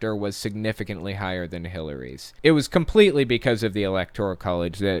factor was significantly higher than Hillary's. It was completely because of the Electoral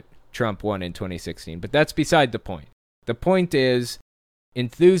College that Trump won in 2016, but that's beside the point. The point is,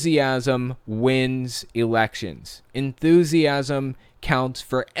 enthusiasm wins elections. Enthusiasm counts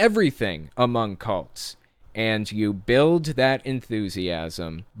for everything among cults. And you build that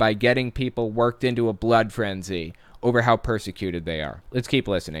enthusiasm by getting people worked into a blood frenzy over how persecuted they are. Let's keep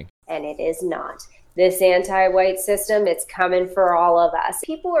listening. And it is not. This anti-white system, it's coming for all of us.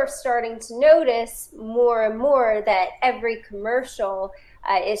 People are starting to notice more and more that every commercial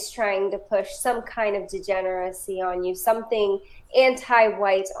is trying to push some kind of degeneracy on you, something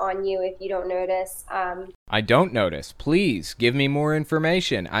anti-white on you if you don't notice. I don't notice. Please give me more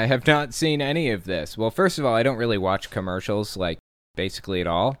information. I have not seen any of this. Well, first of all, I don't really watch commercials, like, basically at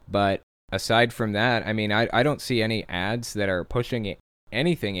all. But aside from that, I mean, I don't see any ads that are pushing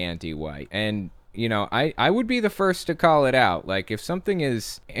anything anti-white. And you know, I would be the first to call it out. Like, if something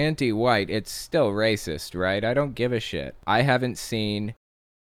is anti-white, it's still racist, right? I don't give a shit. I haven't seen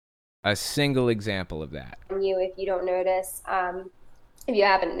a single example of that. You, if you don't notice, If you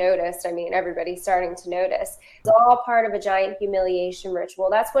haven't noticed, I mean, everybody's starting to notice. It's all part of a giant humiliation ritual.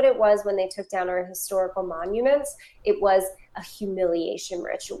 That's what it was when they took down our historical monuments. It was a humiliation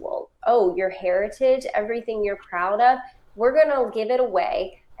ritual. Oh, your heritage, everything you're proud of, we're going to give it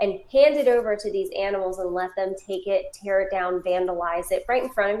away and hand it over to these animals and let them take it, tear it down, vandalize it right in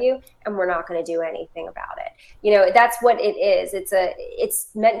front of you, and we're not going to do anything about it. You know, that's what it is. It's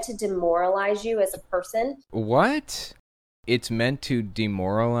meant to demoralize you as a person. What? It's meant to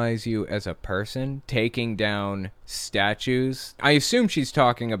demoralize you as a person, taking down statues? I assume she's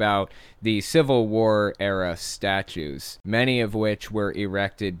talking about the Civil War era statues, many of which were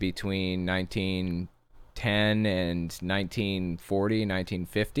erected between 1910 and 1940,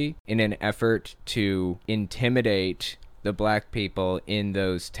 1950, in an effort to intimidate the black people in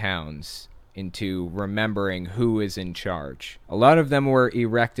those towns into remembering who is in charge. A lot of them were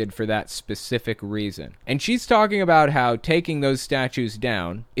erected for that specific reason. And she's talking about how taking those statues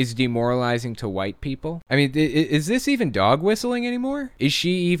down is demoralizing to white people. I mean, is this even dog whistling anymore? Is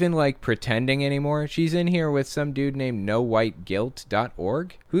she even, like, pretending anymore? She's in here with some dude named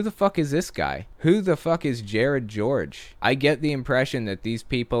NoWhiteGuilt.org. Who the fuck is this guy? Who the fuck is Jared George? I get the impression that these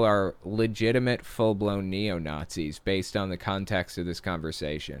people are legitimate full-blown neo-Nazis based on the context of this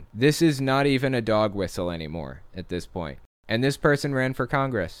conversation. This is not even a dog whistle anymore at this point. And this person ran for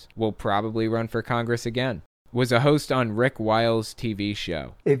Congress. Will probably run for Congress again. Was a host on Rick Wiles' TV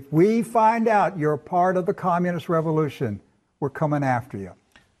show. If we find out you're a part of the communist revolution, we're coming after you.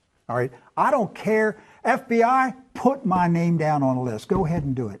 All right? I don't care. FBI, put my name down on a list. Go ahead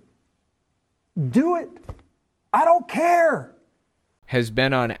and do it. Do it. I don't care. Has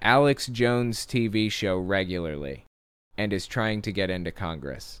been on Alex Jones' TV show regularly and is trying to get into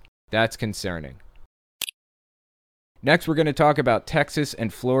Congress. That's concerning. Next, we're going to talk about Texas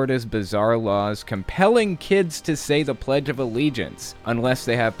and Florida's bizarre laws compelling kids to say the Pledge of Allegiance unless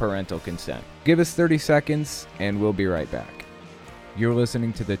they have parental consent. Give us 30 seconds and we'll be right back. You're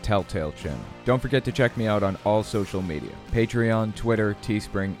listening to the Telltale Channel. Don't forget to check me out on all social media: Patreon, Twitter,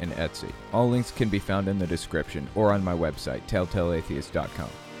 Teespring, and Etsy. All links can be found in the description or on my website, telltaleatheist.com.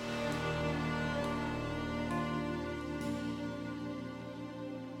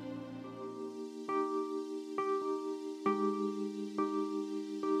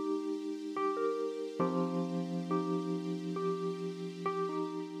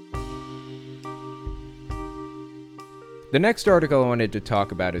 The next article I wanted to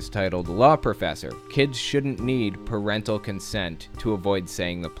talk about is titled, Law Professor, Kids Shouldn't Need Parental Consent to Avoid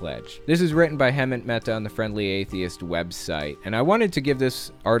Saying the Pledge. This is written by Hemant Mehta on the Friendly Atheist website, and I wanted to give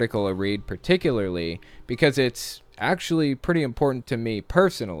this article a read particularly because it's actually pretty important to me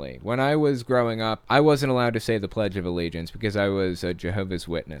personally. When I was growing up, I wasn't allowed to say the Pledge of Allegiance because I was a Jehovah's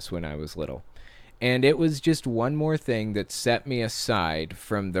Witness when I was little. And it was just one more thing that set me aside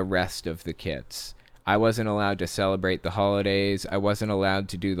from the rest of the kids. I wasn't allowed to celebrate the holidays. I wasn't allowed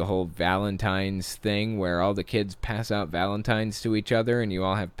to do the whole Valentine's thing where all the kids pass out Valentines to each other and you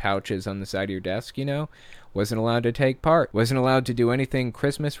all have pouches on the side of your desk, you know? Wasn't allowed to take part. Wasn't allowed to do anything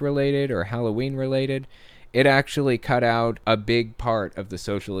Christmas related or Halloween related. It actually cut out a big part of the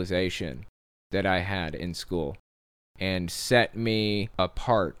socialization that I had in school and set me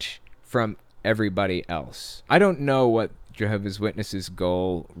apart from everybody else. I don't know what Jehovah's Witnesses'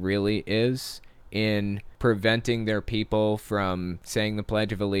 goal really is in preventing their people from saying the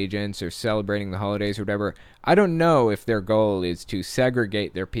Pledge of Allegiance or celebrating the holidays or whatever. I don't know if their goal is to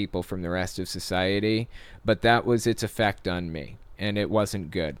segregate their people from the rest of society, but that was its effect on me, and it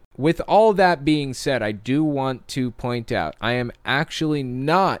wasn't good. With all that being said, I do want to point out, I am actually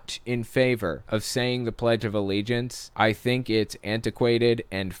not in favor of saying the Pledge of Allegiance. I think it's antiquated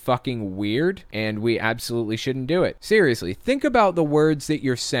and fucking weird, and we absolutely shouldn't do it. Seriously, think about the words that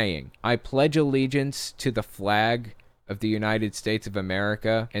you're saying. I pledge allegiance to the flag of the United States of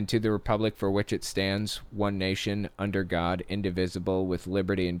America and to the republic for which it stands, one nation, under God, indivisible, with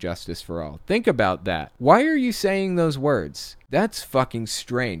liberty and justice for all. Think about that. Why are you saying those words? That's fucking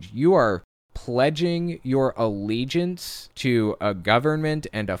strange. You are pledging your allegiance to a government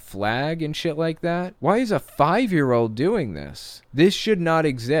and a flag and shit like that? Why is a 5-year-old doing this? This should not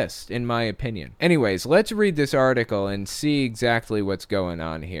exist, in my opinion. Anyways, let's read this article and see exactly what's going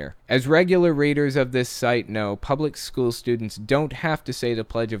on here. As regular readers of this site know, public school students don't have to say the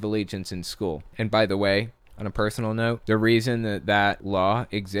Pledge of Allegiance in school. And by the way, on a personal note, the reason that law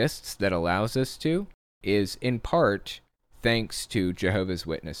exists that allows us to is in part thanks to Jehovah's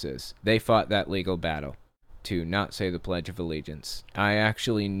Witnesses. They fought that legal battle to not say the Pledge of Allegiance. I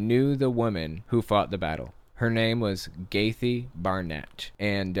actually knew the woman who fought the battle. Her name was Gaithy Barnett.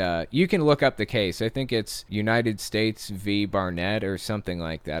 And you can look up the case. I think it's United States v. Barnett or something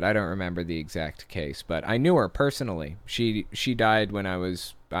like that. I don't remember the exact case, but I knew her personally. She died when I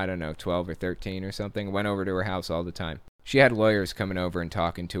was, I don't know, 12 or 13 or something. Went over to her house all the time. She had lawyers coming over and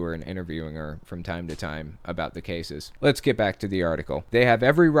talking to her and interviewing her from time to time about the cases. Let's get back to the article. They have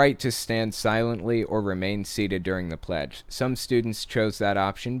every right to stand silently or remain seated during the pledge. Some students chose that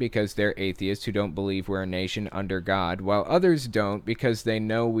option because they're atheists who don't believe we're a nation under God, while others don't because they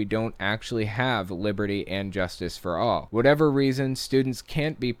know we don't actually have liberty and justice for all. Whatever reason, students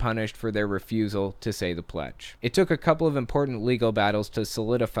can't be punished for their refusal to say the pledge. It took a couple of important legal battles to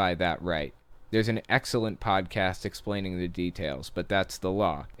solidify that right. There's an excellent podcast explaining the details, but that's the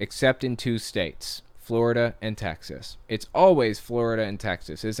law, except in 2 states, Florida and Texas. It's always Florida and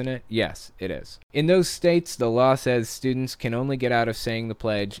Texas, isn't it? Yes, it is. In those states, the law says students can only get out of saying the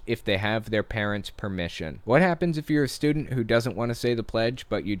pledge if they have their parents' permission. What happens if you're a student who doesn't want to say the pledge,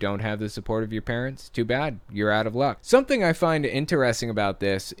 but you don't have the support of your parents? Too bad. You're out of luck. Something I find interesting about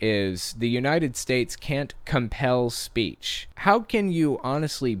this is the United States can't compel speech. How can you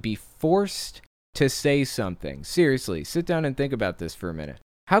honestly be forced to say something? Seriously, sit down and think about this for a minute.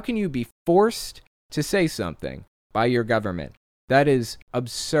 How can you be forced to say something by your government? That is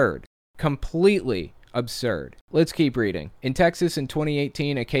absurd. Completely absurd. Let's keep reading. In Texas in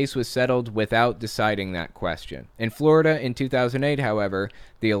 2018, a case was settled without deciding that question. In Florida in 2008, however,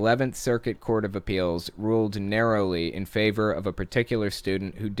 the 11th Circuit Court of Appeals ruled narrowly in favor of a particular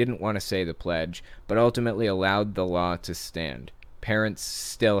student who didn't want to say the pledge, but ultimately allowed the law to stand. Parents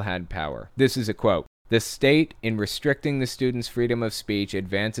still had power. This is a quote. The state, in restricting the student's freedom of speech,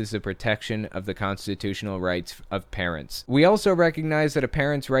 advances the protection of the constitutional rights of parents. We also recognize that a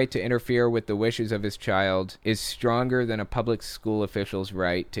parent's right to interfere with the wishes of his child is stronger than a public school official's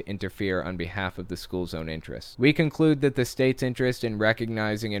right to interfere on behalf of the school's own interests. We conclude that the state's interest in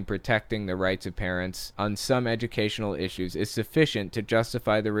recognizing and protecting the rights of parents on some educational issues is sufficient to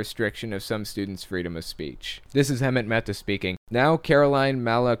justify the restriction of some students' freedom of speech. This is Hemant Mehta speaking. Now, Caroline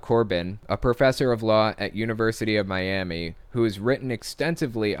Malla Corbin, a professor of law at University of Miami, who has written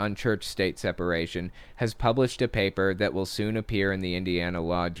extensively on church-state separation, has published a paper that will soon appear in the Indiana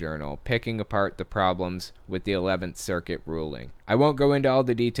Law Journal, picking apart the problems with the 11th Circuit ruling. I won't go into all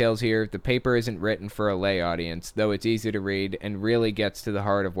the details here. The paper isn't written for a lay audience, though it's easy to read and really gets to the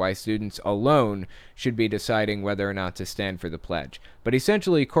heart of why students alone should be deciding whether or not to stand for the pledge. But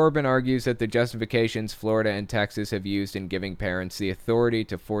essentially, Corbin argues that the justifications Florida and Texas have used in giving parents the authority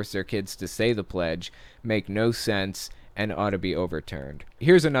to force their kids to say the pledge make no sense and ought to be overturned.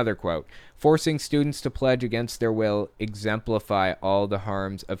 Here's another quote. Forcing students to pledge against their will exemplify all the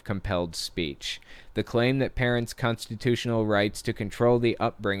harms of compelled speech. The claim that parents' constitutional rights to control the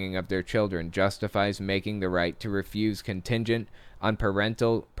upbringing of their children justifies making the right to refuse contingent on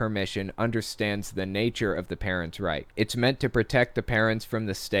parental permission understands the nature of the parent's right. It's meant to protect the parents from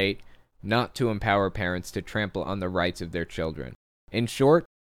the state, not to empower parents to trample on the rights of their children. In short,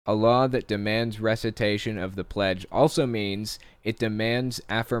 a law that demands recitation of the pledge also means it demands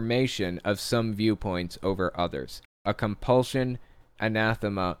affirmation of some viewpoints over others. A compulsion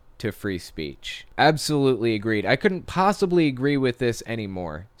anathema to free speech. Absolutely agreed. I couldn't possibly agree with this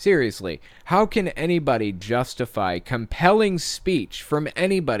anymore. Seriously, how can anybody justify compelling speech from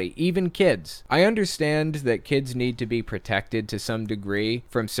anybody, even kids? I understand that kids need to be protected to some degree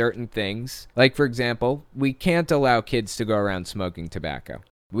from certain things. Like, for example, we can't allow kids to go around smoking tobacco.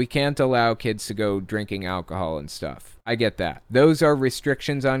 We can't allow kids to go drinking alcohol and stuff. I get that. Those are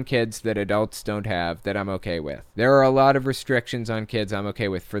restrictions on kids that adults don't have that I'm okay with. There are a lot of restrictions on kids I'm okay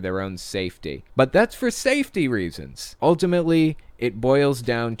with for their own safety. But that's for safety reasons. Ultimately, it boils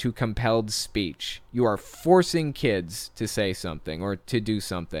down to compelled speech. You are forcing kids to say something or to do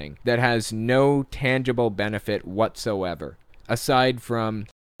something that has no tangible benefit whatsoever, aside from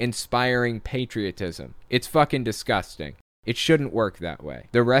inspiring patriotism. It's fucking disgusting. It shouldn't work that way.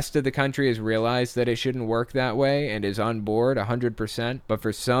 The rest of the country has realized that it shouldn't work that way and is on board 100%, but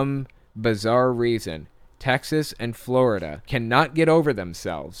for some bizarre reason, Texas and Florida cannot get over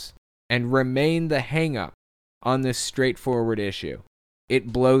themselves and remain the hang-up on this straightforward issue.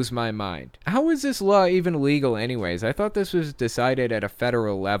 It blows my mind. How is this law even legal anyways? I thought this was decided at a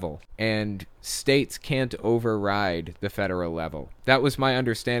federal level, and states can't override the federal level. That was my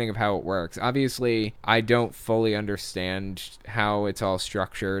understanding of how it works. Obviously, I don't fully understand how it's all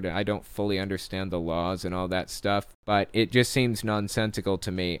structured. I don't fully understand the laws and all that stuff, but it just seems nonsensical to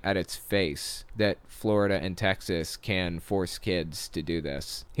me at its face that Florida and Texas can force kids to do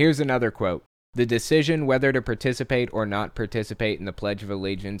this. Here's another quote. The decision whether to participate or not participate in the Pledge of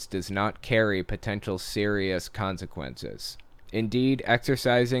Allegiance does not carry potential serious consequences. Indeed,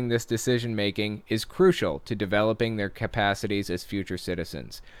 exercising this decision-making is crucial to developing their capacities as future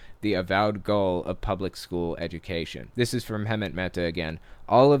citizens, the avowed goal of public school education. This is from Hemant Mehta again.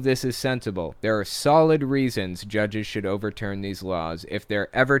 All of this is sensible. There are solid reasons judges should overturn these laws if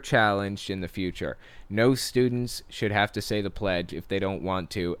they're ever challenged in the future. No students should have to say the pledge if they don't want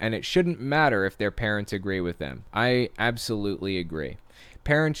to, and it shouldn't matter if their parents agree with them. I absolutely agree.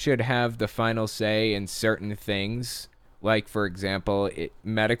 Parents should have the final say in certain things, like, for example,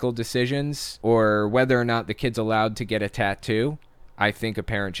 medical decisions, or whether or not the kid's allowed to get a tattoo. I think a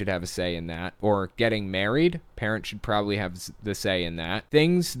parent should have a say in that. Or getting married, parents should probably have the say in that.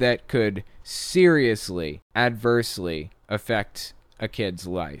 Things that could seriously, adversely affect a kid's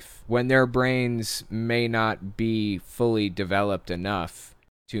life, when their brains may not be fully developed enough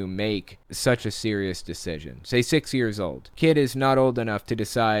to make such a serious decision. Say 6 years old. Kid is not old enough to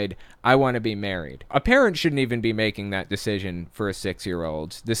decide, I want to be married. A parent shouldn't even be making that decision for a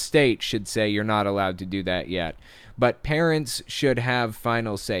 6-year-old. The state should say you're not allowed to do that yet. But parents should have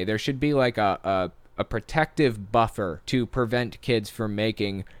final say. There should be like a protective buffer to prevent kids from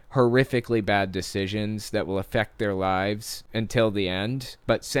making horrifically bad decisions that will affect their lives until the end.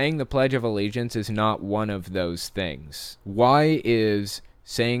 But saying the Pledge of Allegiance is not one of those things. Why is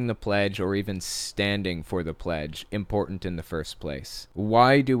saying the pledge or even standing for the pledge important in the first place?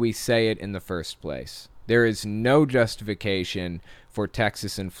 Why do we say it in the first place? There is no justification for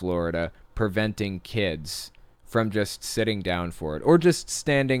Texas and Florida preventing kids from just sitting down for it, or just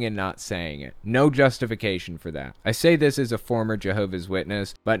standing and not saying it. No justification for that. I say this as a former Jehovah's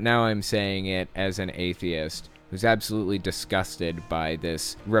Witness, but now I'm saying it as an atheist who's absolutely disgusted by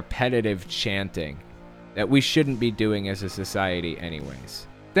this repetitive chanting that we shouldn't be doing as a society anyways.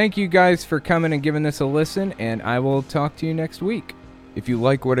 Thank you guys for coming and giving this a listen, and I will talk to you next week. If you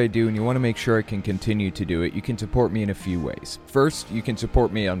like what I do and you want to make sure I can continue to do it, you can support me in a few ways. First, you can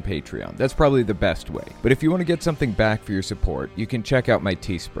support me on Patreon. That's probably the best way. But if you want to get something back for your support, you can check out my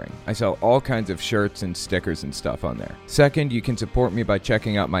Teespring. I sell all kinds of shirts and stickers and stuff on there. Second, you can support me by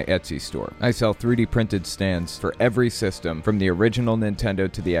checking out my Etsy store. I sell 3D printed stands for every system, from the original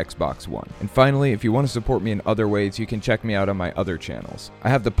Nintendo to the Xbox One. And finally, if you want to support me in other ways, you can check me out on my other channels. I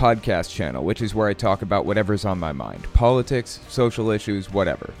have the podcast channel, which is where I talk about whatever's on my mind. Politics, social issues,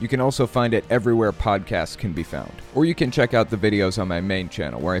 whatever. You can also find it everywhere podcasts can be found. Or you can check out the videos on my main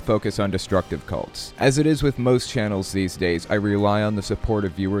channel where I focus on destructive cults. As it is with most channels these days, I rely on the support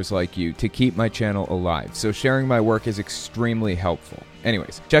of viewers like you to keep my channel alive, so sharing my work is extremely helpful.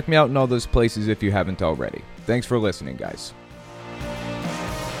 Anyways, check me out in all those places if you haven't already. Thanks for listening, guys.